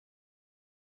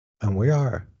and we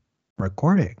are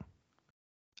recording.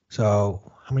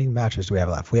 So how many matches do we have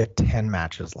left? We have 10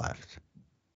 matches left.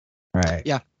 Right.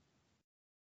 Yeah.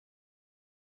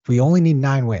 We only need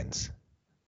 9 wins.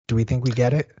 Do we think we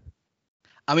get it?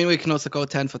 I mean, we can also go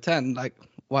 10 for 10. Like,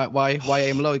 why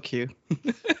aim low, Q?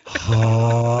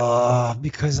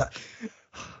 Because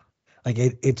like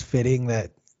it's fitting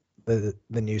that the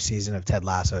new season of Ted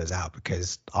Lasso is out,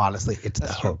 because honestly, it's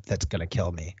the hope that's gonna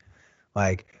kill me.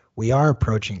 Like, we are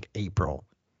approaching April,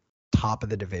 top of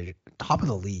the division, top of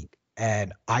the league,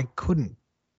 and I couldn't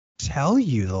tell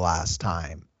you the last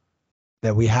time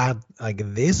that we had like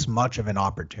this much of an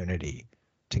opportunity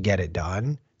to get it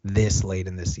done this late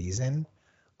in the season.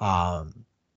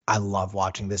 I love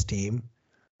watching this team.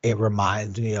 It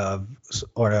reminds me of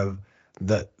sort of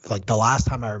the last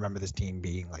time I remember this team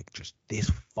being like just this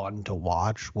fun to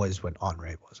watch was when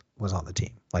Henry was on the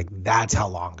team. Like, that's how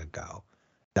long ago.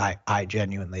 I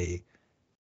genuinely,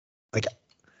 like,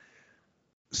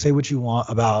 say what you want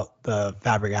about the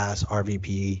Fabregas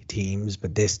RVP teams,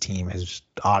 but this team has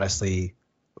honestly,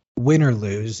 win or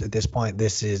lose at this point,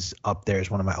 this is up there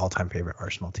as one of my all-time favorite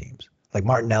Arsenal teams. Like,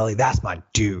 Martinelli, that's my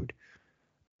dude.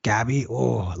 Gabby,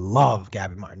 I love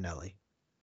Gabby Martinelli.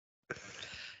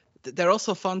 They're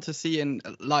also fun to see in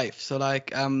life. So,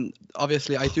 like,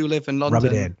 obviously, I do live in London.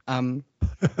 Rub it in.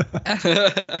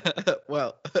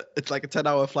 Well, it's like a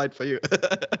 10-hour flight for you.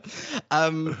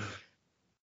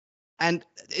 And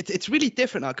it's really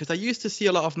different now, because I used to see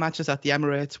a lot of matches at the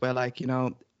Emirates where, like, you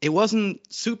know, it wasn't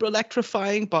super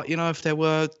electrifying, but, you know, if they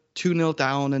were 2-0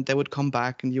 down and they would come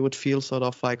back and you would feel sort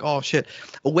of like, oh, shit,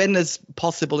 a win is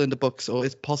possible in the books, or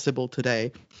is possible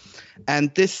today.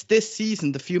 And this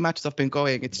season, the few matches I've been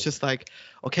going, it's just like,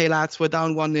 okay, lads, we're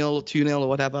down 1-0, 2-0 or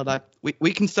whatever. Like,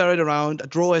 we can stir it around. A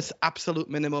draw is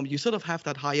absolute minimum. You sort of have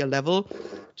that higher level,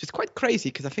 which is quite crazy,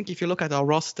 because I think if you look at our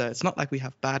roster, it's not like we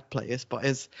have bad players, but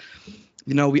as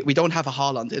you know, we don't have a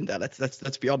Haaland in there.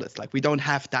 Let's be honest. Like, we don't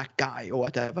have that guy or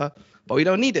whatever, but we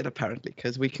don't need it apparently,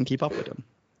 because we can keep up with him.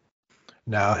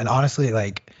 No, and honestly,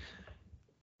 like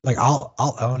I'll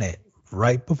own it.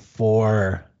 Right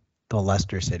before the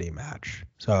Leicester City match,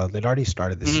 so they'd already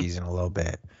started the season a little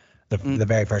bit. The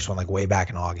very first one, like way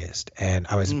back in August, and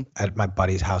I was at my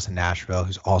buddy's house in Nashville,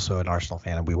 who's also an Arsenal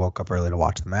fan, and we woke up early to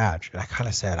watch the match. And I kind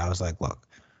of said, I was like, look,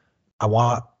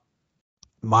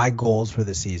 my goals for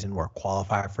the season were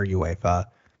qualify for UEFA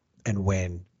and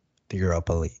win the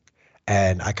Europa League.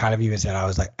 And I kind of even said, I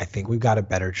was like, I think we've got a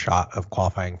better shot of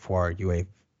qualifying for UEFA,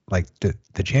 like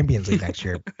the Champions League next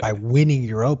year, by winning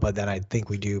Europa than I think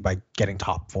we do by getting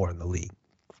top 4 in the league.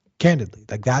 Candidly,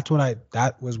 like,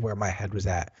 that was where my head was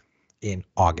at in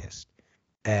August.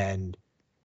 And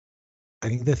I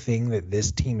think the thing that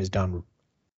this team has done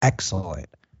excellent,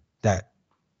 that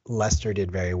Leicester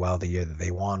did very well the year that they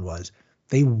won, was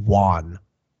they won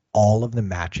all of the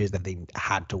matches that they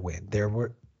had to win. There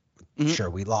were sure,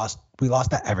 we lost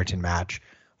that Everton match.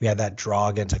 We had that draw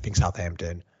against, I think,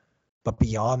 Southampton. But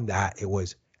beyond that, it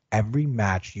was every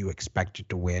match you expected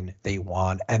to win, they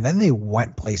won. And then they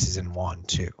went places and won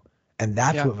too. And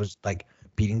that's what was like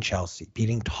beating Chelsea,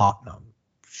 beating Tottenham.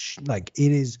 Like,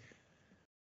 it is,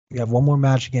 we have one more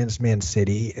match against Man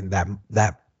City, and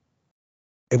that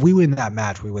if we win that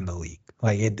match, we win the league.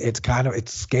 Like,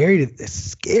 it's scary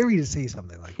to say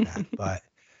something like that. But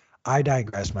I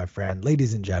digress, my friend.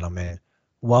 Ladies and gentlemen,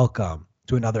 welcome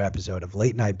to another episode of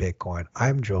Late Night Bitcoin.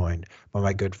 I'm joined by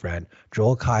my good friend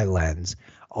Joël Kai Lenz,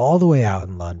 all the way out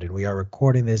in London. We are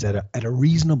recording this at a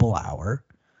reasonable hour,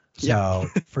 so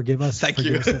forgive us. Thank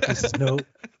you.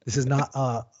 This is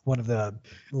not one of the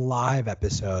live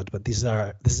episodes, but this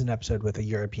is an episode with a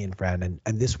European friend,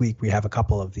 and this week we have a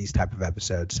couple of these type of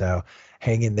episodes. So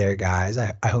hang in there, guys.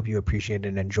 I hope you appreciate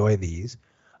and enjoy these.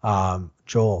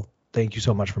 Joel, thank you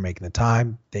so much for making the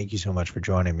time. Thank you so much for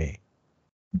joining me.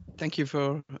 Thank you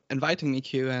for inviting me,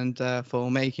 Q, and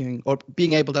for making or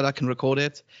being able that I can record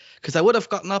it. Because I would have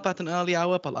gotten up at an early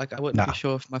hour, but like, I wouldn't be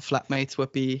sure if my flatmates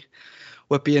would be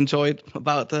enjoyed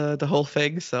about the whole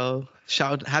thing. So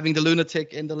having the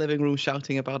lunatic in the living room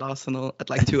shouting about Arsenal at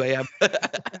like 2 a.m.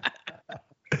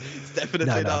 It's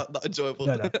definitely not enjoyable.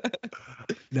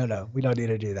 No, we don't need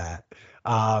to do that.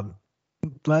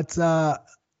 Let's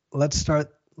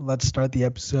start the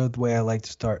episode the way I like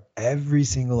to start every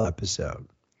single episode.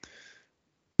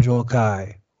 Joël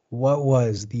Kai, what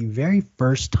was the very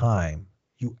first time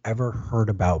you ever heard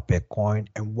about Bitcoin,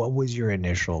 and what was your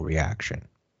initial reaction?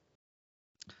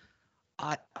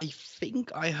 I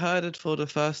think I heard it for the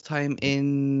first time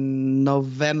in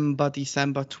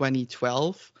December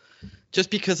 2012.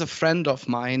 Just because a friend of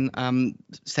mine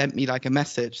sent me like a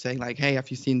message saying like, hey,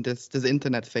 have you seen this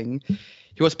internet thing?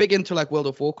 he was big into like World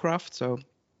of Warcraft. So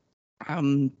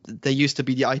there used to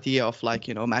be the idea of like,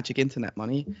 magic internet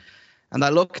money. And I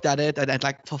looked at it, and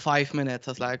like for 5 minutes,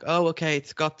 I was like, oh, okay,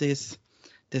 it's got this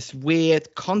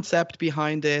weird concept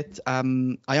behind it.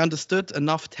 I understood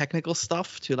enough technical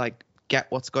stuff to like get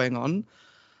what's going on.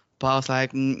 But I was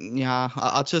like, yeah,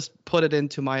 I'll just put it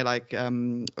into my like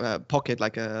pocket,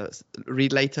 like a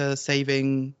read later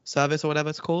saving service or whatever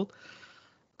it's called,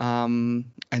 and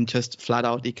just flat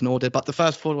out ignored it. But the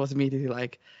first thought was immediately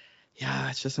like, yeah,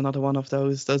 it's just another one of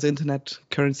those internet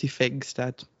currency figs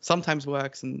that sometimes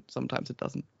works and sometimes it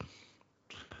doesn't.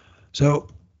 So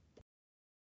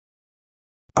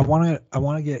I want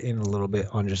to get in a little bit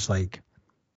on just like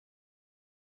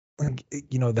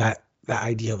that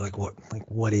idea of like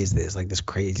what is this, like this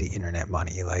crazy internet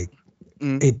money, like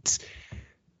it's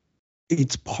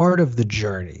part of the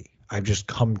journey I've just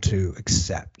come to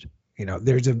accept.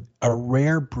 There's a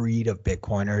rare breed of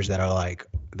Bitcoiners that are like,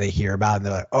 they hear about it and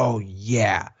they're like, oh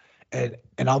yeah, and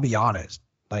I'll be honest,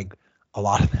 like a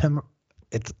lot of them,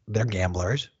 they're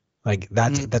gamblers. Like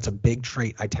that's a big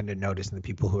trait I tend to notice in the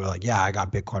people who are like, yeah, I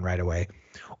got Bitcoin right away,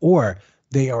 or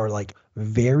they are like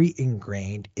very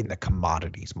ingrained in the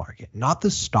commodities market, not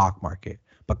the stock market,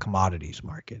 but commodities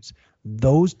markets.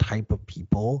 Those type of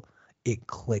people, it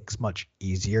clicks much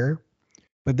easier.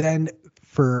 But then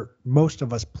for most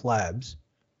of us plebs,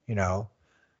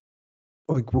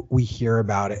 like we hear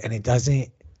about it and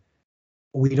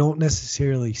we don't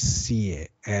necessarily see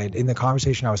it. And in the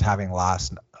conversation I was having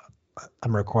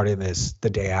I'm recording this the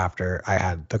day after I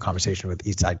had the conversation with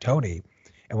Eastside Tony.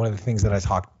 And one of the things that I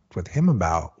talked with him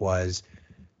about was,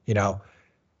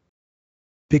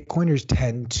 Bitcoiners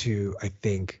tend to, I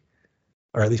think,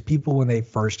 or at least people when they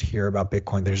first hear about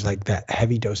Bitcoin, there's like that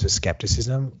heavy dose of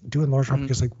skepticism due in large part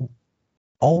because like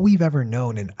all we've ever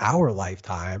known in our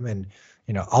lifetime, and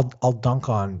I'll dunk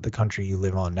on the country you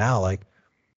live on now, like,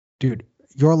 dude,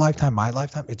 your lifetime, my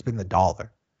lifetime, it's been the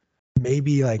dollar.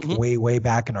 Maybe like way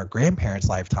back in our grandparents'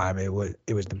 lifetime, it was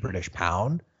the British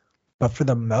pound. But for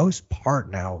the most part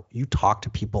now, you talk to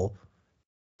people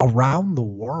around the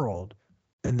world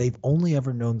and they've only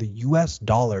ever known the US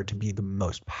dollar to be the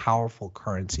most powerful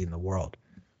currency in the world.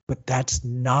 But that's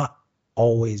not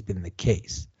always been the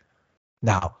case.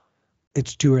 Now,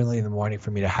 it's too early in the morning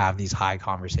for me to have these high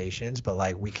conversations, but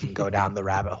like we can go down the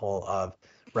rabbit hole of,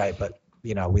 right, but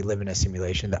we live in a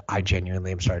simulation that I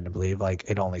genuinely am starting to believe like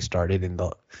it only started in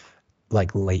the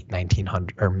like late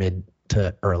 1900s or mid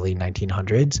to early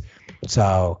 1900s.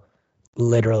 So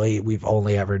literally we've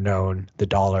only ever known the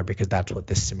dollar because that's what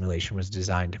this simulation was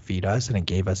designed to feed us, and it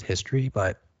gave us history.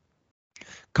 But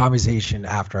conversation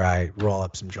after I roll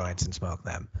up some joints and smoke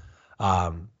them.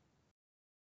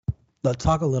 Let's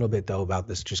talk a little bit though about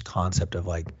this just concept of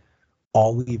like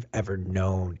all we've ever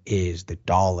known is the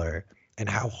dollar, and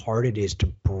how hard it is to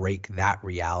break that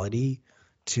reality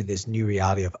to this new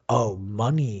reality of, oh,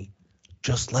 money,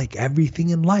 just like everything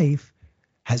in life,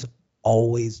 has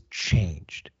always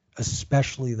changed,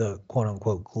 especially the quote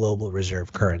unquote global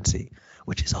reserve currency,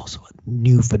 which is also a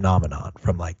new phenomenon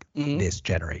from like this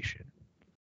generation.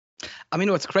 I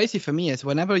mean, what's crazy for me is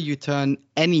whenever you turn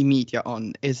any media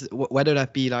on, is whether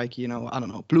that be like, I don't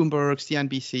know, Bloomberg,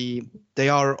 CNBC, they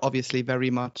are obviously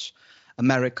very much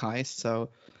Americanized. So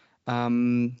I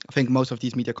think most of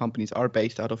these media companies are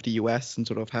based out of the US and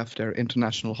sort of have their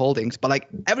international holdings, but like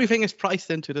everything is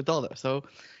priced into the dollar. So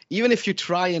even if you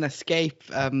try and escape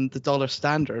the dollar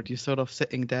standard, you're sort of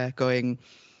sitting there going,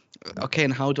 okay,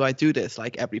 and how do I do this?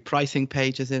 Like every pricing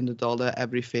page is in the dollar,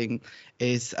 everything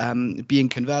is being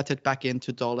converted back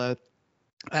into dollar.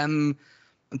 I'm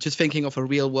just thinking of a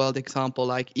real world example,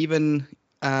 like even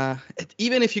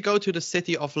if you go to the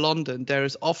city of London, there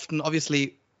is often,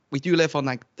 obviously, we do live on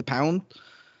like the pound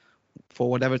for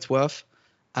whatever it's worth.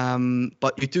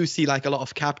 But you do see like a lot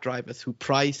of cab drivers who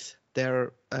price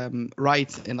their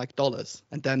rides in like dollars.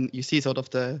 And then you see sort of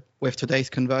with today's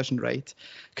conversion rate,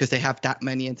 because they have that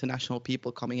many international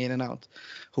people coming in and out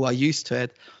who are used to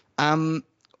it.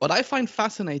 What I find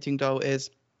fascinating though is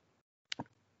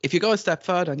if you go a step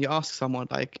further and you ask someone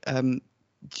like,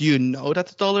 do you know that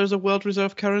the dollar is a world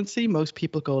reserve currency? Most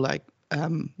people go like,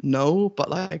 no, but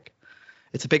like,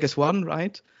 it's the biggest one,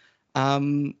 right?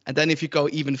 And then if you go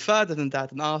even further than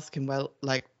that and ask him, well,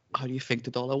 like, how do you think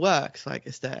the dollar works? Like,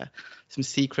 is there some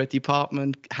secret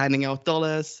department handing out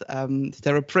dollars? Is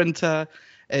there a printer?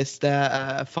 Is there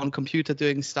a fun computer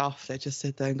doing stuff? They just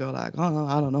sit there and go like, oh,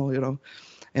 I don't know,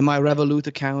 in my Revolut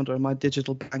account or in my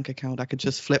digital bank account, I could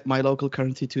just flip my local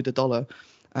currency to the dollar,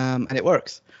 and it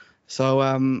works.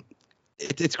 So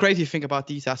it's crazy to think about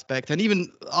these aspects, and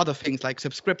even other things like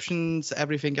subscriptions.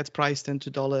 Everything gets priced into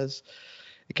dollars.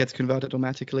 it gets converted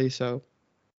automatically. So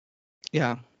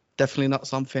yeah, definitely not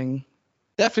something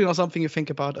you think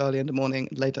about early in the morning,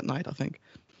 late at night, I think.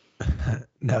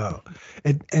 No,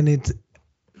 and it's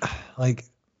like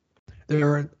there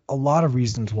are a lot of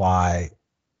reasons why,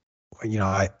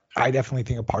 I definitely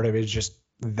think a part of it is just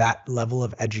that level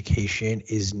of education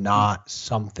is not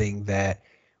something that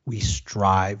we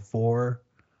strive for,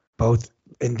 both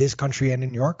in this country and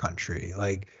in your country.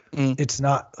 Like, it's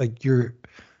not like you're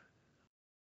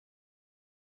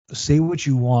say what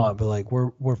you want, but like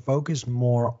we're focused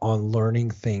more on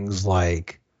learning things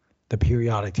like the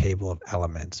periodic table of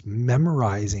elements,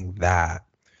 memorizing that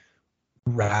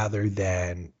rather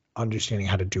than understanding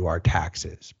how to do our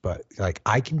taxes. But like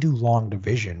I can do long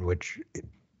division, which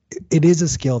it is a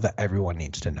skill that everyone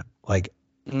needs to know. Like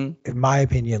in my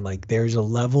opinion, like there's a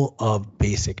level of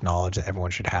basic knowledge that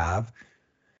everyone should have.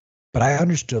 But I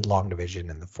understood long division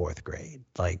in the 4th grade.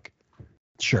 Like,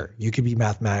 sure, you could be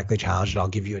mathematically challenged and I'll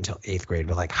give you until 8th grade,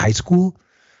 but like high school,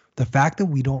 the fact that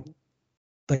we don't,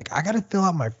 like, I got to fill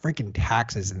out my freaking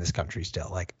taxes in this country still.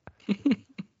 Like,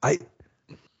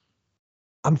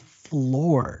 I'm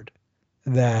floored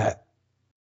that,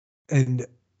 and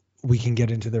we can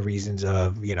get into the reasons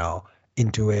of,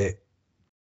 Intuit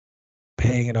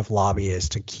paying enough lobbyists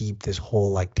to keep this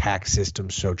whole like tax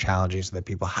system so challenging so that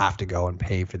people have to go and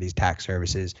pay for these tax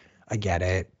services. I get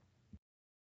it.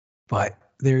 But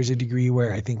there's a degree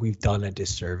where I think we've done a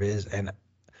disservice, and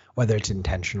whether it's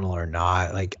intentional or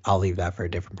not, like I'll leave that for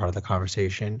a different part of the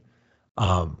conversation.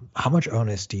 How much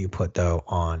onus do you put though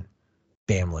on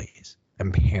families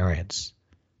and parents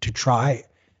to try?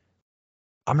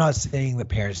 I'm not saying the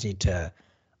parents need to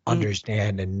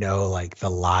understand and know like the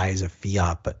lies of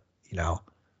fiat, but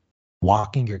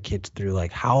walking your kids through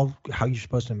like how you're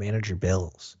supposed to manage your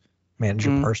bills, manage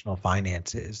your personal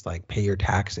finances, like pay your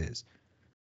taxes.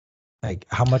 Like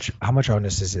how much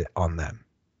onus is it on them?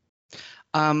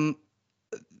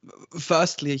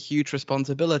 Firstly, a huge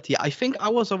responsibility. I think I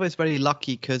was always very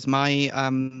lucky because my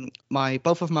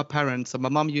both of my parents, so my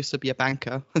mom used to be a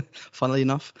banker, funnily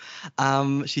enough.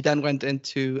 She then went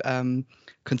into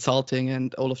consulting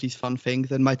and all of these fun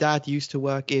things. And my dad used to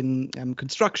work in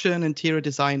construction, interior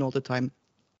design all the time.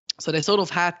 So they sort of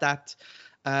had that,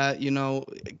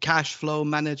 cash flow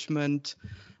management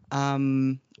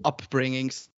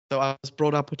upbringing. So I was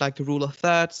brought up with like the rule of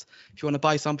thirds. If you want to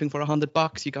buy something for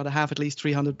 $100, you got to have at least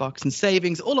 $300 in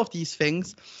savings, all of these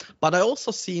things. But I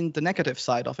also seen the negative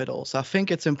side of it also. I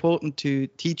think it's important to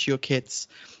teach your kids,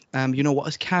 what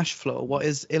is cash flow? What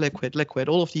is illiquid, liquid,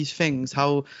 all of these things.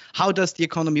 How does the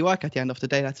economy work at the end of the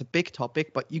day? That's a big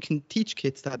topic, but you can teach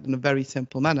kids that in a very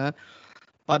simple manner.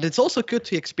 But it's also good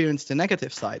to experience the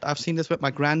negative side. I've seen this with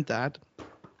my granddad.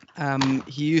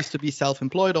 He used to be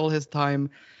self-employed all his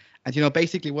time. And,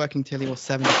 basically working till he was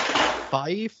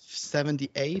 75,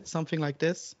 78, something like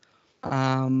this.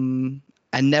 And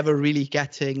never really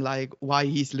getting like why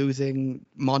he's losing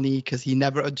money because he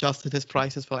never adjusted his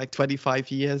prices for like 25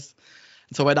 years.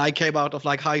 And so when I came out of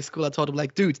like high school, I told him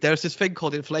like, dude, there's this thing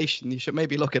called inflation. You should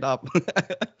maybe look it up.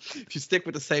 If you stick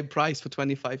with the same price for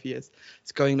 25 years,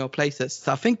 it's going no places.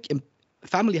 So I think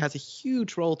family has a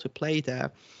huge role to play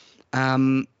there.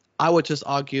 I would just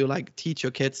argue like teach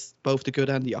your kids both the good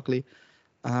and the ugly,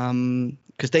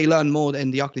 because they learn more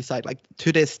in the ugly side. Like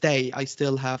to this day, I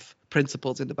still have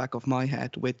principles in the back of my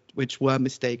head which were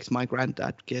mistakes my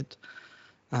granddad did,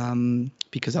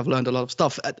 because I've learned a lot of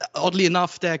stuff. Oddly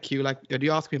enough, there, Q, like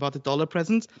you asked me about the dollar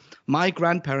presents. My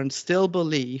grandparents still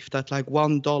believe that like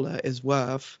 $1 is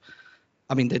worth.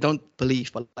 I mean, they don't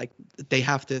believe, but like they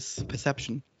have this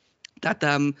perception that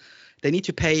they need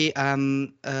to pay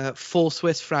 4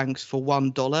 Swiss francs for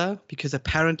 $1 because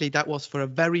apparently that was for a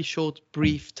very short,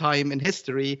 brief time in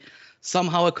history,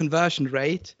 somehow a conversion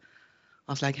rate.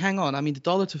 I was like, hang on. I mean, the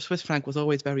dollar to Swiss franc was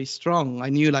always very strong. I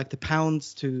knew like the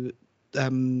pounds to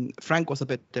franc was a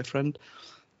bit different,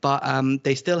 but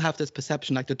they still have this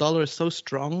perception like the dollar is so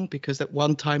strong because at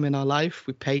one time in our life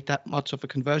we paid that much of a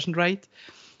conversion rate,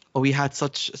 or we had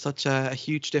such a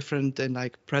huge difference in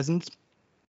like presence.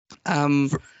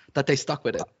 That they stuck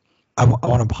with it. I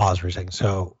want to pause for a second.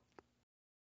 So,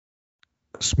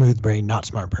 smooth brain, not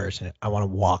smart person. I want to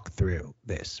walk through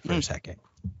this for a second.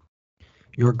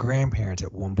 Your grandparents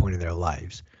at one point in their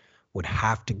lives would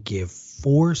have to give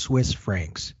 4 Swiss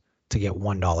francs to get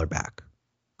 $1 back.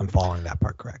 I'm following that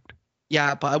part correct?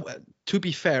 Yeah, but to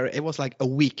be fair, it was like a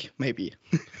week maybe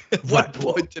at one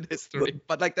point in history.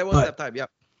 But like there was that time, yeah.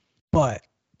 But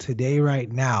today, right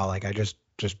now, like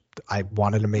I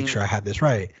wanted to make sure I had this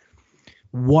right.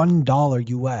 $1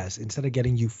 US, instead of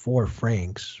getting you 4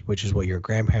 francs, which is what your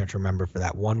grandparents remember for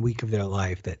that 1 week of their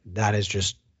life, that is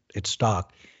just its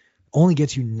stock, only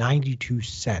gets you 92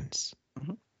 cents.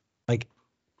 Mm-hmm. Like,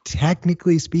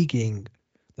 technically speaking,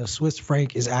 the Swiss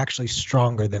franc is actually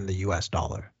stronger than the US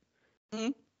dollar.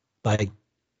 Mm-hmm. Like,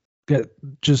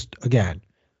 just again,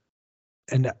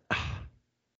 and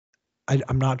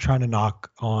I'm not trying to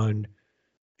knock on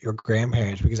your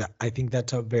grandparents, because I think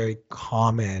that's a very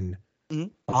common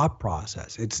thought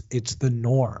process. It's the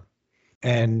norm.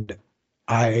 And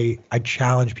I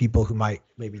challenge people who might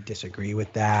maybe disagree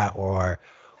with that, or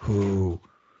who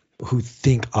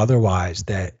think otherwise,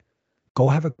 that go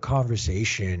have a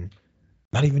conversation,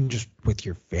 not even just with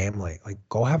your family, like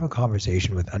go have a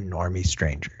conversation with a normie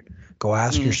stranger. Go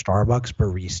ask your Starbucks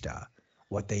barista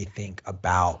what they think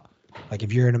about, like,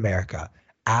 if you're in America,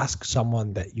 ask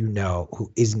someone that you know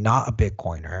who is not a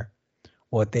Bitcoiner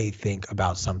what they think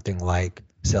about something like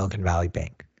Silicon Valley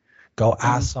Bank. Go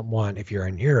ask someone, if you're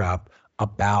in Europe,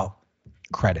 about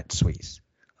Credit Suisse.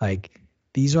 Like,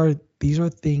 these are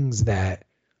things that,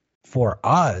 for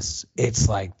us, it's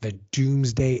like the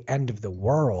doomsday end of the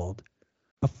world.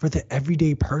 But for the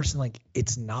everyday person, like,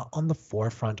 it's not on the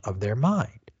forefront of their mind.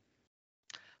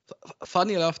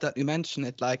 Funny enough that you mention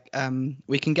it, like,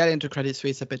 we can get into Credit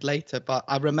Suisse a bit later, but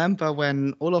I remember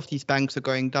when all of these banks are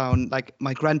going down, like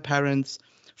my grandparents,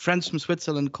 friends from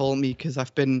Switzerland call me, because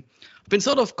I've been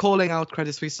sort of calling out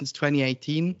Credit Suisse since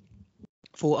 2018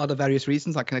 for other various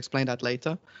reasons. I can explain that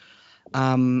later.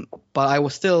 But I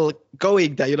was still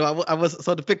going there, I was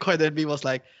sort of, Bitcoin in me was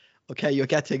like, okay, you're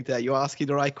getting there. You're asking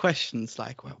the right questions.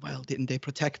 Like, well, didn't they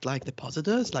protect like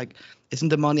depositors? Like, isn't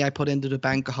the money I put into the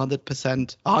bank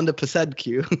 100%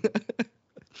 Q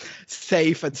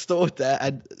safe and stored there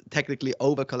and technically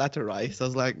over collateralized? I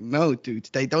was like, no, dude,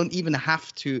 they don't even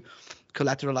have to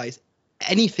collateralize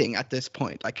anything at this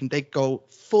point. Like, they go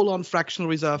full on fractional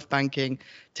reserve banking,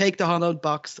 take the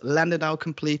 $100, lend it out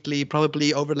completely,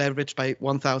 probably over leveraged by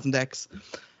 1000x.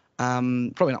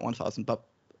 Probably not 1000, but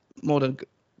more than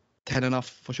 10 enough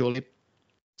for surely,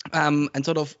 and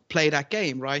sort of play that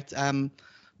game, right?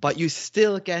 But you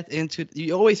still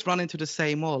you always run into the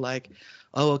same wall, like,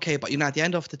 oh, okay, but at the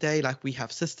end of the day, like, we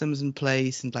have systems in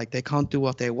place and like they can't do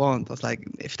what they want. I was like,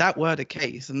 if that were the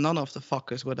case, none of the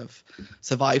fuckers would have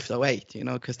survived 08,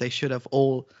 because they should have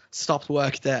all stopped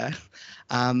work there,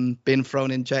 been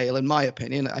thrown in jail, in my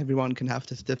opinion. Everyone can have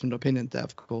this different opinion there,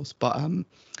 of course, but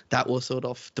that was sort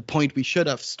of the point. We should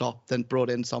have stopped and brought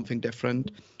in something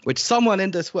different, which someone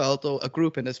in this world, or a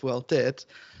group in this world, did.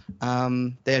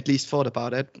 They at least thought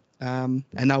about it, and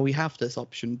now we have this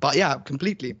option. But yeah,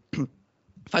 completely.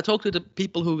 If I talk to the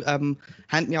people who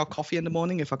hand me out coffee in the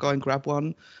morning, if I go and grab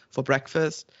one for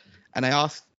breakfast, and I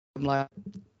ask them, like,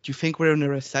 do you think we're in a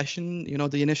recession?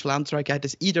 The initial answer I get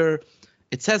is either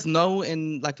it says no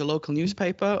in like the local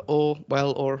newspaper, or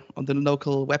on the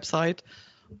local website,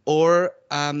 or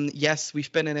yes,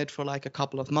 we've been in it for like a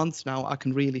couple of months now. I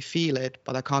can really feel it,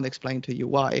 but I can't explain to you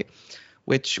why.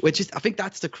 Which is, I think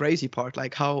that's the crazy part.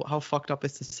 Like, how fucked up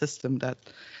is the system that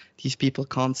these people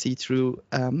can't see through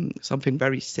something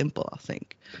very simple, I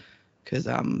think. Because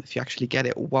if you actually get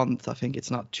it once, I think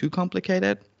it's not too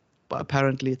complicated. But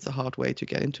apparently it's a hard way to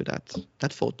get into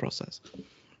that thought process.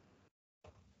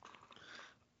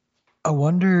 I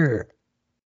wonder,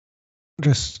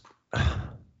 just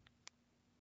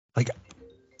like,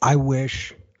 I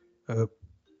wish,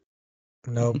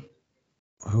 no,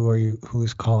 who are you?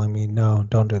 Who's calling me? No,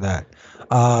 don't do that.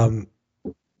 I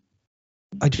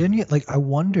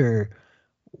wonder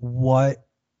what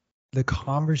the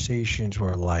conversations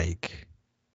were like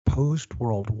post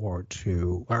World War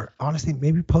II, or honestly,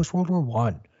 maybe post World War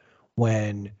I,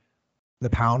 when the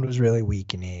pound was really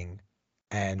weakening,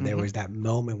 and there was that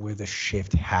moment where the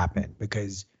shift happened,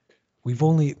 because we've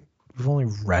only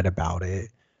read about it.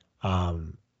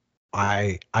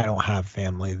 I don't have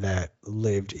family that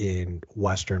lived in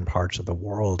Western parts of the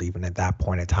world. Even at that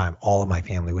point in time, all of my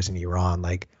family was in Iran.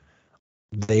 Like,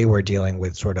 they were dealing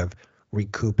with sort of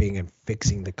recouping and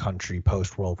fixing the country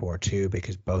post World War II,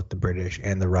 because both the British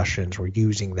and the Russians were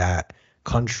using that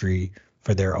country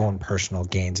for their own personal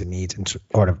gains and needs, and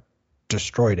sort of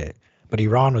destroyed it. But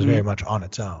Iran was very much on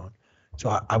its own. So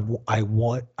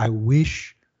I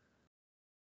wish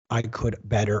I could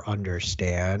better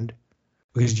understand,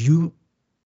 because you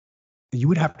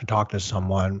would have to talk to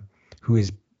someone who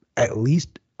is at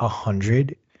least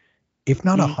 100, if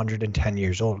not 110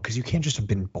 years old, because you can't just have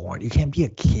been born. You can't be a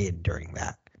kid during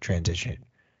that transition,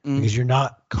 because you're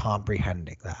not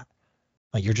comprehending that.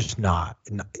 Like, you're just not.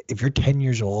 If you're 10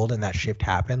 years old and that shift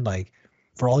happened, like,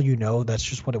 for all you know, that's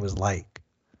just what it was like.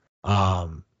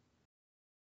 But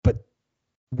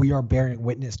we are bearing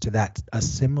witness to a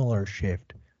similar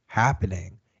shift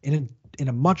happening in a in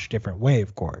a much different way,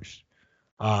 of course.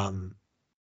 But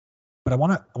I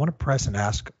want to press and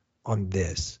ask on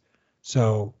this.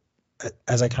 So,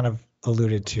 as I kind of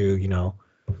alluded to,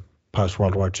 post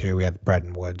World War II, we had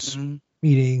Bretton Woods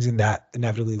meetings, and that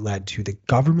inevitably led to the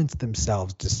governments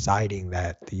themselves deciding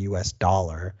that the U.S.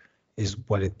 dollar is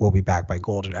what it will be backed by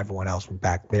gold, and everyone else will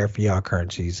back their fiat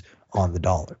currencies on the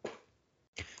dollar.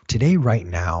 Today, right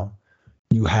now,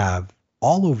 you have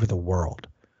all over the world,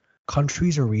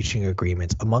 countries are reaching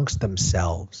agreements amongst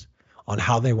themselves on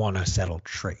how they want to settle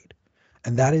trade.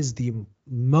 And that is the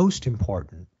most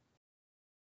important,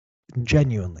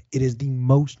 genuinely, it is the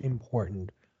most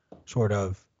important sort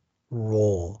of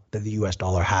role that the US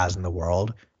dollar has in the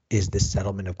world, is the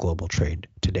settlement of global trade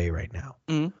today, right now,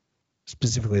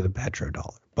 specifically the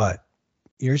petrodollar. But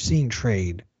you're seeing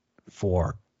trade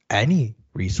for any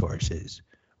resources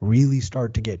really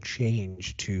start to get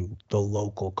changed to the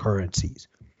local currencies.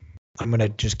 I'm going to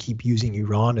just keep using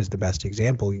Iran as the best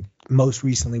example. Most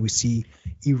recently, we see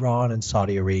Iran and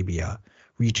Saudi Arabia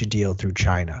reach a deal through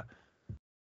China.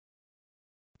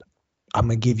 I'm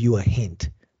going to give you a hint.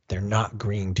 They're not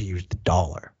agreeing to use the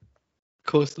dollar.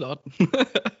 Of course not.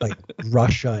 Like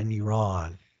Russia and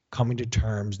Iran coming to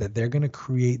terms that they're going to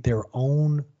create their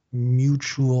own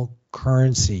mutual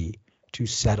currency to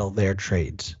settle their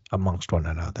trades amongst one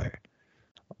another.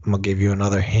 I'm going to give you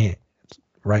another hint.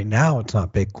 Right now, it's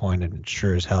not Bitcoin, and it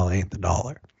sure as hell ain't the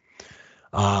dollar.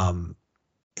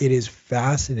 It is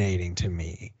fascinating to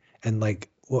me. And like,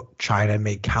 China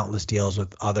made countless deals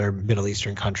with other Middle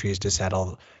Eastern countries to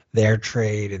settle their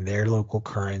trade and their local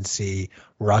currency.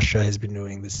 Russia has been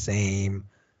doing the same.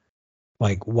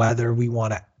 Like, whether we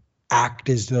want to act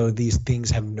as though these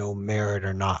things have no merit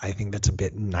or not, I think that's a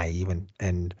bit naive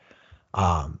and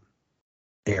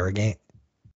arrogant,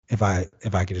 if I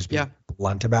could just be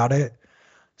blunt about it.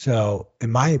 So,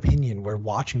 in my opinion, we're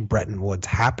watching Bretton Woods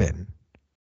happen.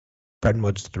 Bretton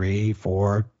Woods 3,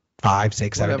 4, 5,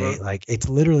 6, 7, 8. Like,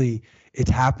 it's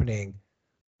happening,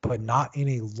 but not in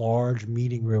a large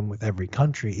meeting room with every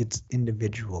country. It's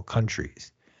individual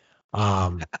countries.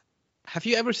 Have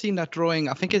you ever seen that drawing?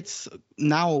 I think it's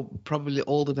now probably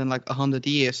older than like 100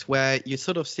 years, where you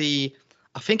sort of see,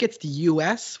 I think it's the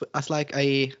US as like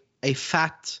a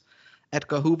fat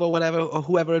Edgar Hoover, or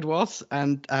whoever it was,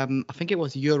 and I think it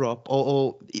was Europe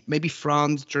or maybe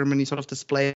France, Germany, sort of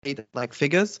displayed like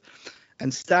figures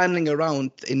and standing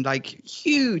around in like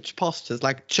huge postures,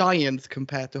 like giants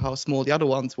compared to how small the other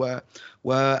ones were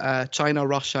China,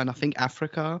 Russia, and I think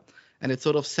Africa. And it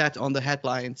sort of said on the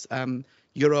headlines,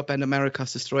 Europe and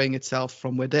America's destroying itself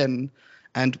from within,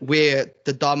 and we're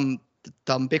the dumb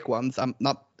big ones.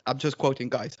 I'm just quoting,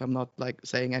 guys. I'm not like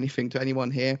saying anything to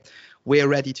anyone here. We're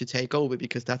ready to take over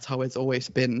because that's how it's always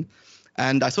been.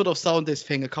 And I sort of saw this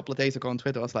thing a couple of days ago on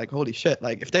Twitter. I was like, holy shit,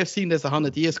 like if they've seen this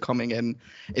 100 years coming in,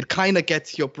 it kind of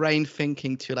gets your brain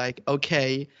thinking to like,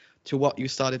 okay, to what you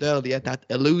started earlier, that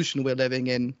illusion we're living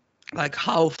in. Like,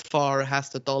 how far has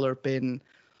the dollar been,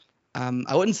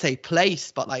 I wouldn't say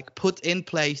placed, but like put in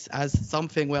place as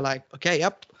something where like, okay,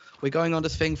 yep, we're going on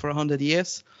this thing for 100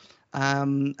 years.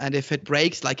 And if it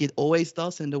breaks, like it always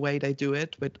does in the way they do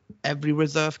it with every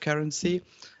reserve currency,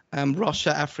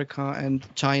 Russia, Africa, and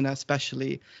China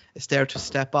especially is there to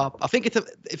step up. I think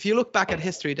if you look back at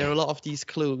history, there are a lot of these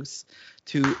clues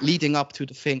to leading up to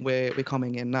the thing we're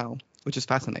coming in now, which is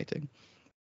fascinating.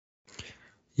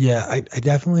 Yeah, I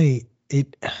definitely,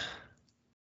 it's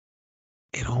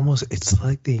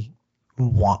like they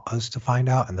want us to find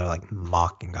out and they're like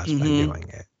mocking us by doing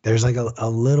it. There's like a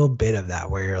little bit of that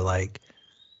where you're like,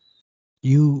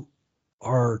 you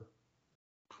are,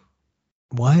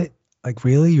 what? Like,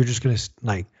 really? You're just going to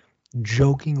like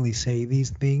jokingly say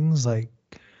these things? Like,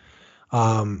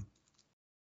 I'm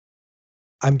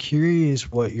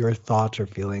curious what your thoughts or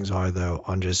feelings are though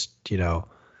on just, to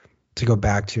go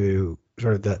back to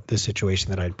sort of the situation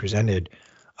that I'd presented,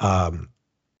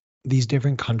 these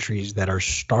different countries that are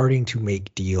starting to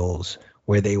make deals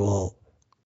where they will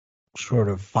sort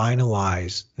of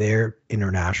finalize their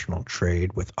international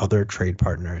trade with other trade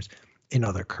partners in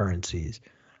other currencies.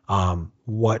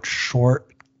 What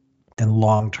short and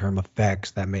long-term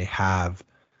effects that may have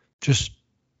just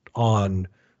on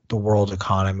the world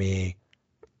economy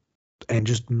and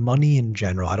just money in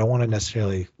general. I don't want to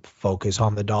necessarily focus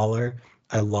on the dollar.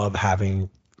 I love having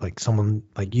like someone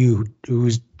like you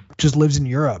who's just lives in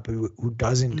Europe who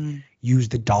doesn't use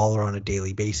the dollar on a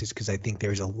daily basis, because I think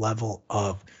there's such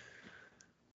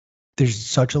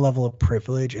a level of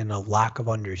privilege and a lack of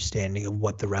understanding of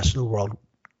what the rest of the world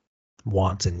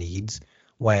wants and needs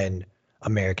when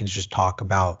Americans just talk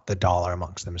about the dollar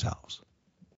amongst themselves.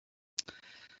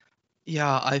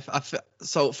 Yeah,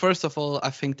 so first of all,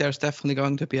 I think there's definitely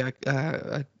going to be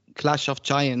a clash of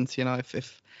giants. You know,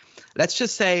 if let's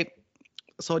just say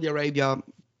Saudi Arabia,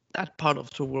 that part of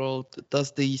the world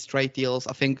does these trade deals.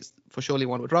 I think for surely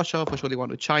one with Russia, for surely one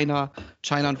with China.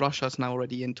 China and Russia is now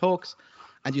already in talks,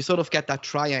 and you sort of get that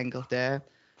triangle there.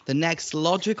 The next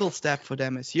logical step for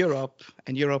them is Europe,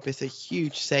 and Europe is a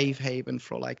huge safe haven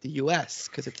for like the US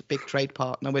because it's a big trade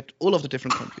partner with all of the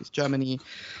different countries, Germany,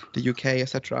 the UK,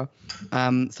 etc.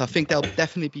 So I think there'll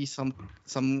definitely be some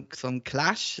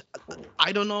clash.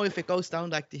 I don't know if it goes down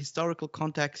like the historical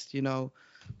context, you know,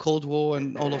 Cold War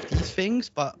and all of these things,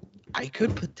 but I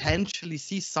could potentially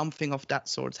see something of that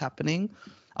sort happening.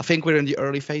 I think we're in the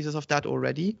early phases of that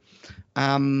already.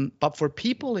 But for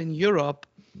people in Europe,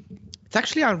 it's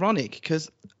actually ironic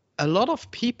because a lot of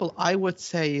people, I would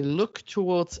say, look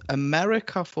towards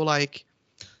America for like,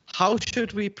 how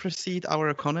should we proceed our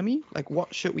economy? Like,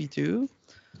 what should we do?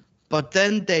 But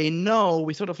then they know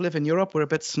we sort of live in Europe. We're a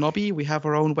bit snobby. We have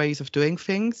our own ways of doing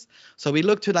things. So we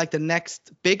look to like the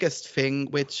next biggest thing,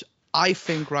 which I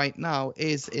think right now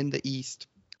is in the East.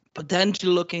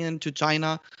 Potentially looking into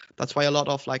China. That's why a lot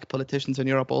of like politicians in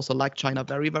Europe also like China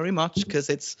very, very much because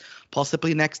it's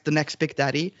possibly the next big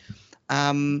daddy.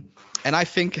 And I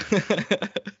think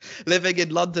living in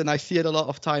London, I see it a lot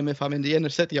of time if I'm in the inner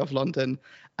city of London.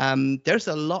 There's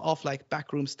a lot of like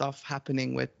backroom stuff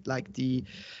happening with like the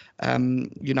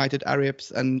United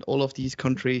Arabs and all of these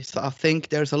countries. So I think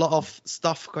there's a lot of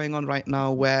stuff going on right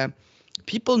now where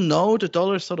people know the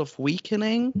dollar's sort of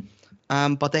weakening,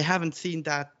 but they haven't seen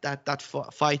that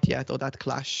fight yet or that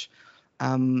clash.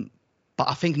 But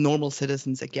I think normal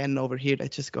citizens again over here, they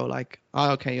just go like,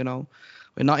 oh, okay, you know,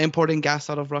 we're not importing gas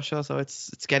out of Russia, so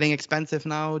it's getting expensive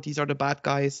now. These are the bad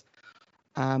guys.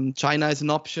 China is an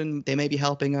option. They may be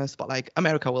helping us, but like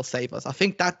America will save us. I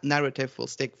think that narrative will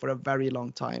stick for a very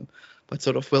long time, but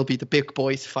sort of will be the big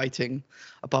boys fighting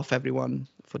above everyone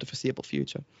for the foreseeable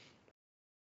future.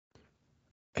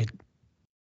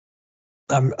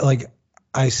 Like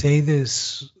I say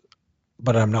this,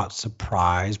 but I'm not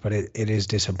surprised, but it is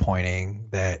disappointing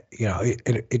that, you know,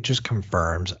 it just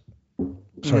confirms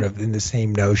sort of in the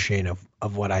same notion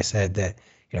of what I said, that,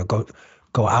 you know,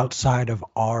 go outside of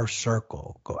our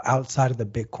circle, go outside of the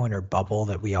Bitcoiner bubble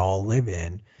that we all live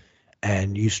in,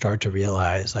 and you start to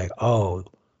realize like, oh,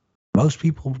 most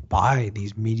people buy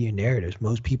these media narratives.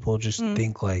 Most people just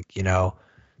think like, you know,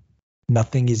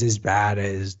 nothing is as bad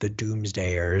as the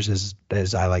doomsdayers,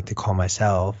 as I like to call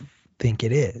myself, think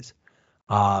it is.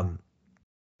 But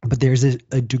there's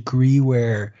a degree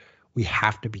where we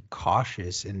have to be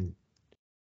cautious, and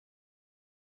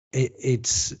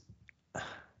it's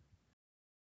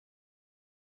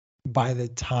by the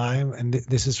time, and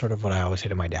this is sort of what I always say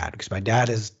to my dad, because my dad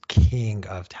is king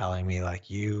of telling me like,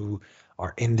 you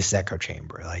are in this echo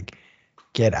chamber, like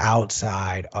get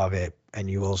outside of it and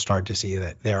you will start to see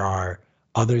that there are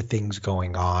other things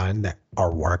going on that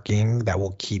are working that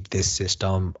will keep this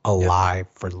system alive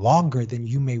for longer than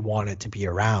you may want it to be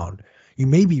around. You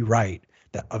may be right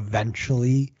that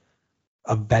eventually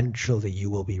you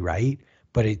will be right,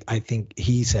 but I think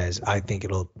he says, I think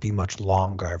it'll be much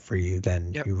longer for you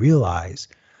than you realize.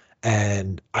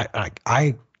 And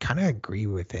I kind of agree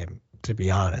with him, to be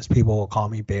honest. People will call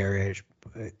me bearish,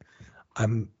 but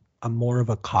I'm more of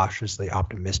a cautiously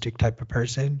optimistic type of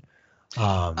person.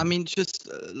 I mean, just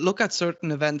look at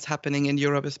certain events happening in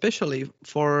Europe, especially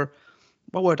for,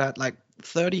 what were that, like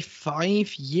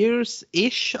 35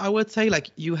 years-ish, I would say.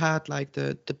 Like you had like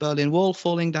the Berlin Wall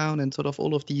falling down and sort of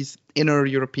all of these inner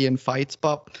European fights.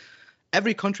 But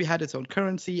every country had its own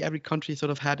currency. Every country sort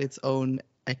of had its own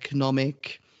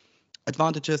economic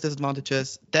advantages,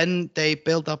 disadvantages. Then they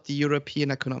built up the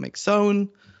European Economic Zone,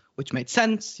 which made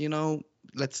sense. You know,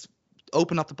 let's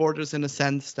open up the borders in a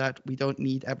sense that we don't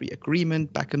need every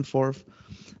agreement back and forth.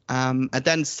 And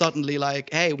then suddenly,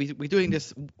 like, hey, we're doing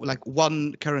this like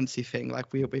one currency thing.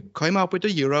 Like we came up with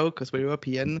the euro because we're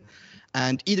European,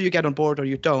 and either you get on board or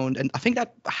you don't. And I think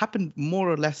that happened more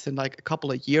or less in like a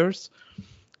couple of years.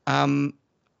 And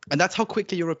that's how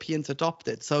quickly Europeans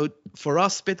adopted. So for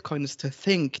us Bitcoiners to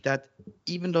think that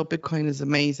even though Bitcoin is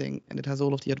amazing and it has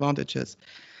all of the advantages,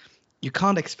 you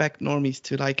can't expect normies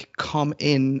to like come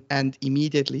in and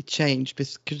immediately change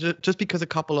just because a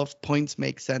couple of points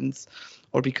make sense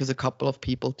or because a couple of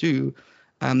people do,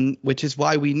 which is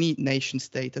why we need nation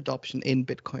state adoption in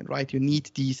Bitcoin, right? You need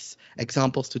these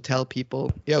examples to tell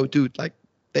people, yo, dude, like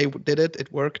they did it,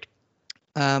 it worked.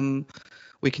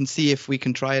 We can see if we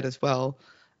can try it as well.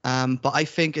 But I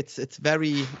think it's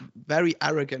very, very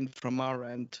arrogant from our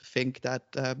end to think that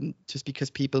just because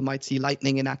people might see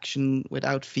Lightning in action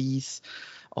without fees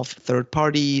of third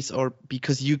parties, or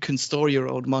because you can store your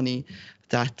own money,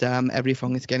 that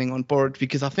everything is getting on board.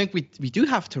 Because I think we do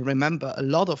have to remember, a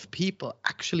lot of people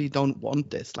actually don't want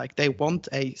this. Like, they want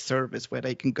a service where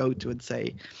they can go to and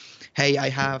say, hey, I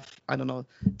have, I don't know,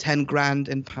 10 grand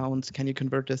in pounds. Can you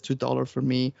convert this to dollar for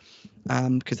me?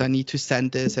 Because I need to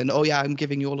send this. And, oh, yeah, I'm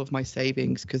giving you all of my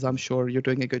savings because I'm sure you're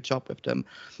doing a good job with them.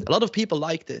 A lot of people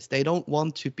like this. They don't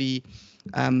want to be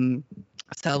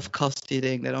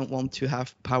self-custodying. They don't want to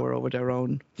have power over their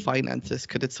own finances,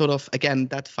 because it's sort of, again,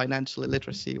 that financial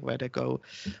illiteracy where they go,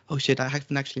 oh, shit, I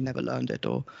haven't actually never learned it,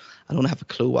 or I don't have a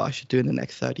clue what I should do in the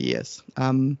next 30 years.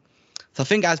 So I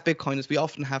think as Bitcoiners, we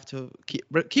often have to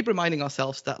keep reminding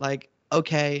ourselves that, like,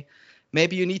 okay,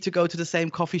 maybe you need to go to the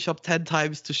same coffee shop 10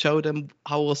 times to show them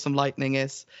how awesome Lightning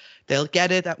is. They'll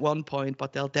get it at one point,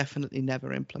 but they'll definitely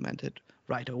never implement it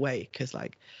right away. Because,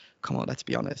 like, come on, let's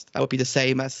be honest. That would be the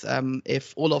same as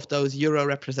if all of those Euro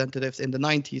representatives in the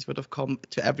 90s would have come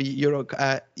to every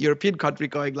European country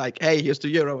going like, hey, here's the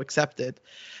Euro, accept it.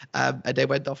 And they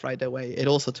went off right away. It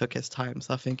also took its time.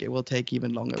 So I think it will take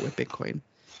even longer with Bitcoin.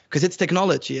 Because it's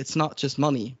technology. It's not just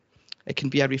money. It can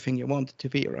be everything you want it to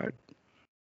be, right?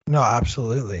 No,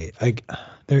 absolutely. Like,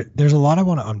 there's a lot I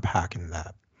want to unpack in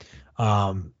that.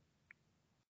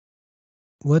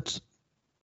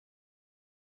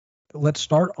 Let's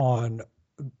start on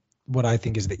what I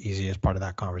think is the easiest part of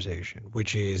that conversation,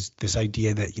 which is this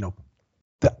idea that,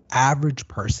 the average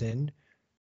person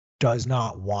does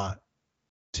not want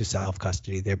to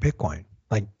self-custody their Bitcoin.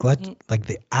 Like,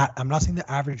 I'm not saying the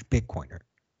average Bitcoiner.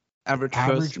 Average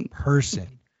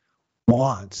person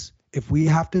wants, if we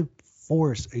have to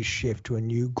force a shift to a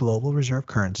new global reserve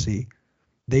currency,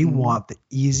 they want the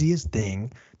easiest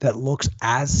thing that looks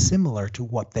as similar to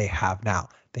what they have now.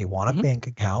 They want a bank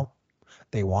account.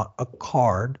 They want a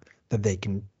card that they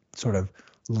can sort of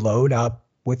load up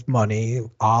with money,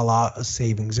 a la a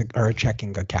savings or a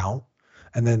checking account,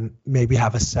 and then maybe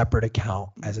have a separate account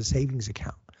as a savings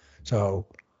account. So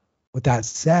with that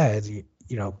said,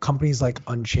 companies like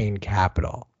Unchained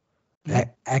Capital, an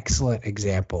excellent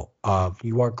example of,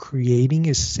 you are creating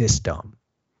a system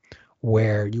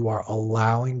where you are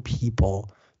allowing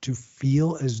people to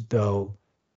feel as though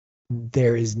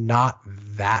there is not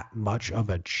that much of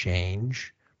a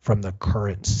change from the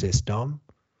current system.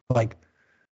 Like,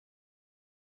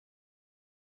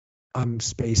 I'm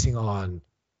spacing on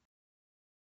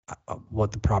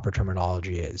what the proper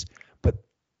terminology is, but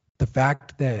the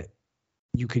fact that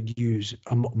you could use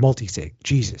a multi-sig,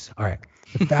 Jesus, all right.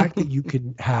 The fact that you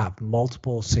could have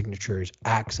multiple signatures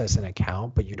access an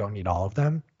account, but you don't need all of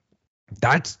them,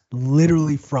 that's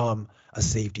literally from a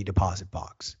safety deposit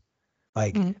box.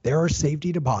 Like, there are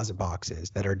safety deposit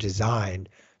boxes that are designed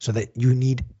so that you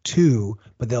need 2,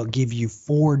 but they'll give you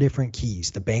 4 different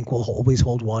keys. The bank will always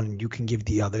hold one, and you can give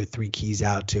the other 3 keys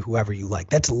out to whoever you like.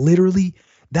 That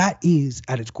is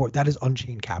at its core, that is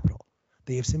Unchained Capital.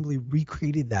 They have simply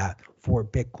recreated that for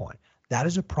Bitcoin. That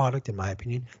is a product, in my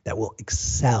opinion, that will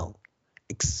excel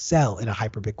in a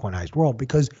hyper Bitcoinized world,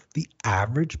 because the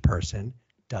average person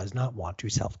does not want to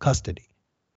self-custody.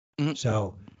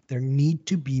 So there need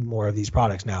to be more of these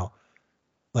products. Now,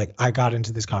 like, I got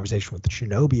into this conversation with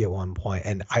Shinobi at one point,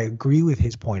 and I agree with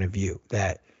his point of view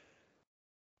that,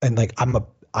 and like,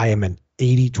 I am an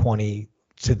 80-20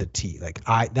 to the T. Like,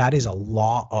 that is a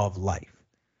law of life.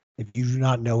 If you do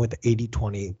not know what the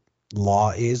 80-20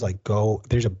 law is, like,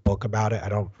 there's a book about it. I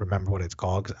don't remember what it's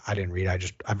called because I didn't read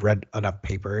it. I've read enough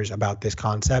papers about this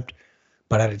concept,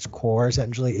 but at its core,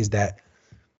 essentially, is that,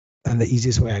 and the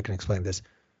easiest way I can explain this,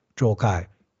 Joël Kai,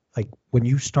 like, when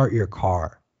you start your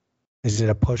car, is it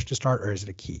a push to start or is it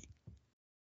a key?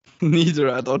 Neither.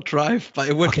 I don't drive, but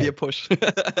it would be a push.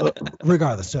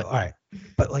 Regardless. So, all right.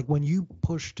 But like, when you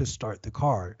push to start the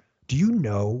car, do you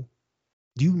know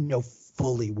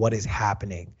fully what is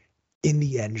happening in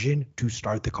the engine to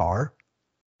start the car?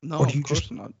 No, or do you of course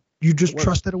not. You just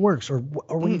trust that it works, or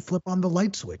when you flip on the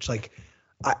light switch, like,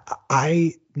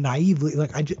 I naively,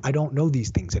 like, I don't know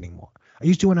these things anymore. I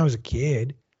used to when I was a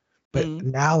kid, but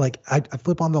now, like, I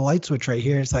flip on the light switch right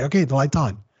here. It's like, okay, the light's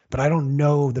on, but I don't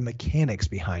know the mechanics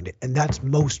behind it. And that's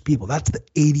most people. That's the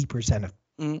 80% of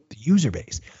the user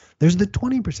base. There's the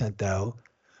 20% though,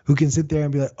 who can sit there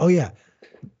and be like, oh yeah,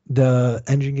 the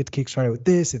engine gets kickstarted with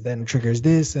this, it then triggers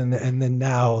this, and then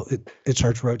now it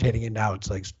starts rotating, and now it's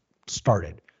like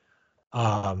started.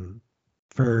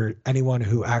 For anyone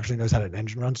who actually knows how an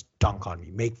engine runs, dunk on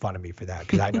me, make fun of me for that,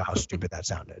 because I know how stupid that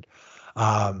sounded.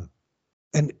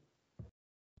 And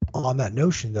on that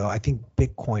notion, though, I think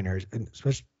Bitcoiners, and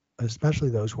especially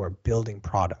those who are building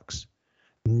products,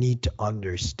 need to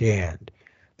understand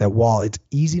that while it's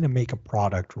easy to make a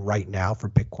product right now for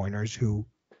Bitcoiners who,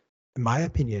 in my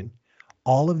opinion,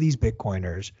 all of these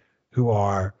Bitcoiners who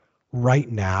are right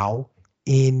now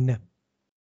in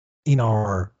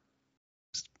our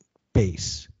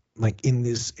space, like in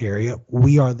this area,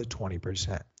 we are the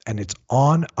 20%. And it's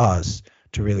on us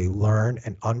to really learn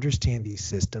and understand these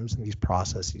systems and these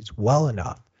processes well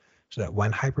enough so that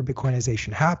when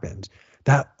hyper-Bitcoinization happens,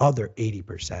 that other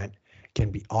 80% can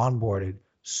be onboarded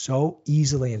so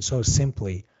easily and so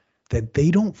simply that they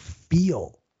don't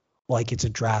feel like it's a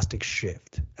drastic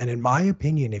shift. And in my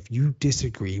opinion, if you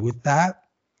disagree with that,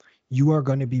 you are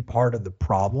going to be part of the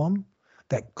problem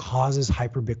that causes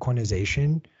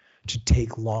hyper-Bitcoinization to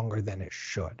take longer than it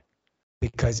should.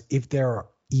 Because if there are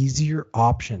easier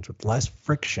options with less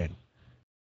friction,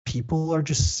 people are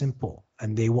just simple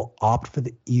and they will opt for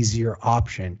the easier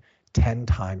option 10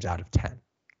 times out of 10.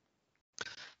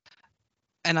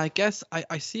 And I guess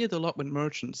I see it a lot with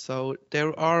merchants. So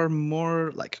there are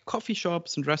more like coffee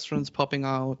shops and restaurants popping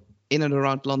out in and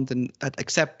around London that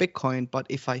accept Bitcoin. But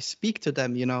if I speak to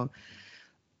them,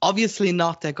 obviously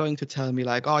not, they're going to tell me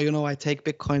like, oh, I take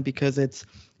Bitcoin because it's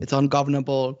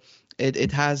ungovernable.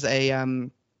 It has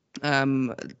it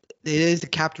is a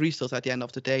capped resource at the end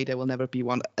of the day. There will never be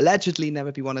one, allegedly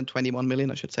never be one in 21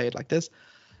 million. I should say it like this.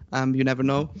 You never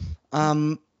know.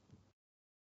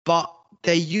 But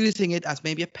they're using it as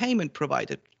maybe a payment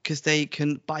provider because they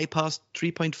can bypass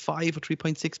 3.5 or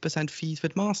 3.6% fees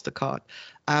with MasterCard.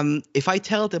 If I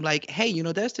tell them like, hey,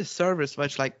 there's this service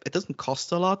which like it doesn't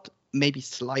cost a lot, maybe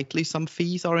slightly some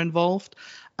fees are involved.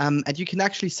 And you can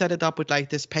actually set it up with like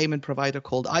this payment provider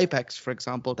called IBEX, for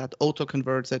example, that auto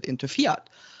converts it into fiat.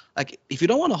 Like if you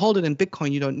don't want to hold it in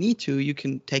Bitcoin, you don't need to. You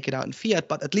can take it out in fiat,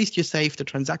 but at least you save the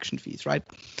transaction fees, right?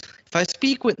 If I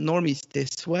speak with normies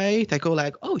this way, they go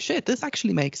like, oh shit, this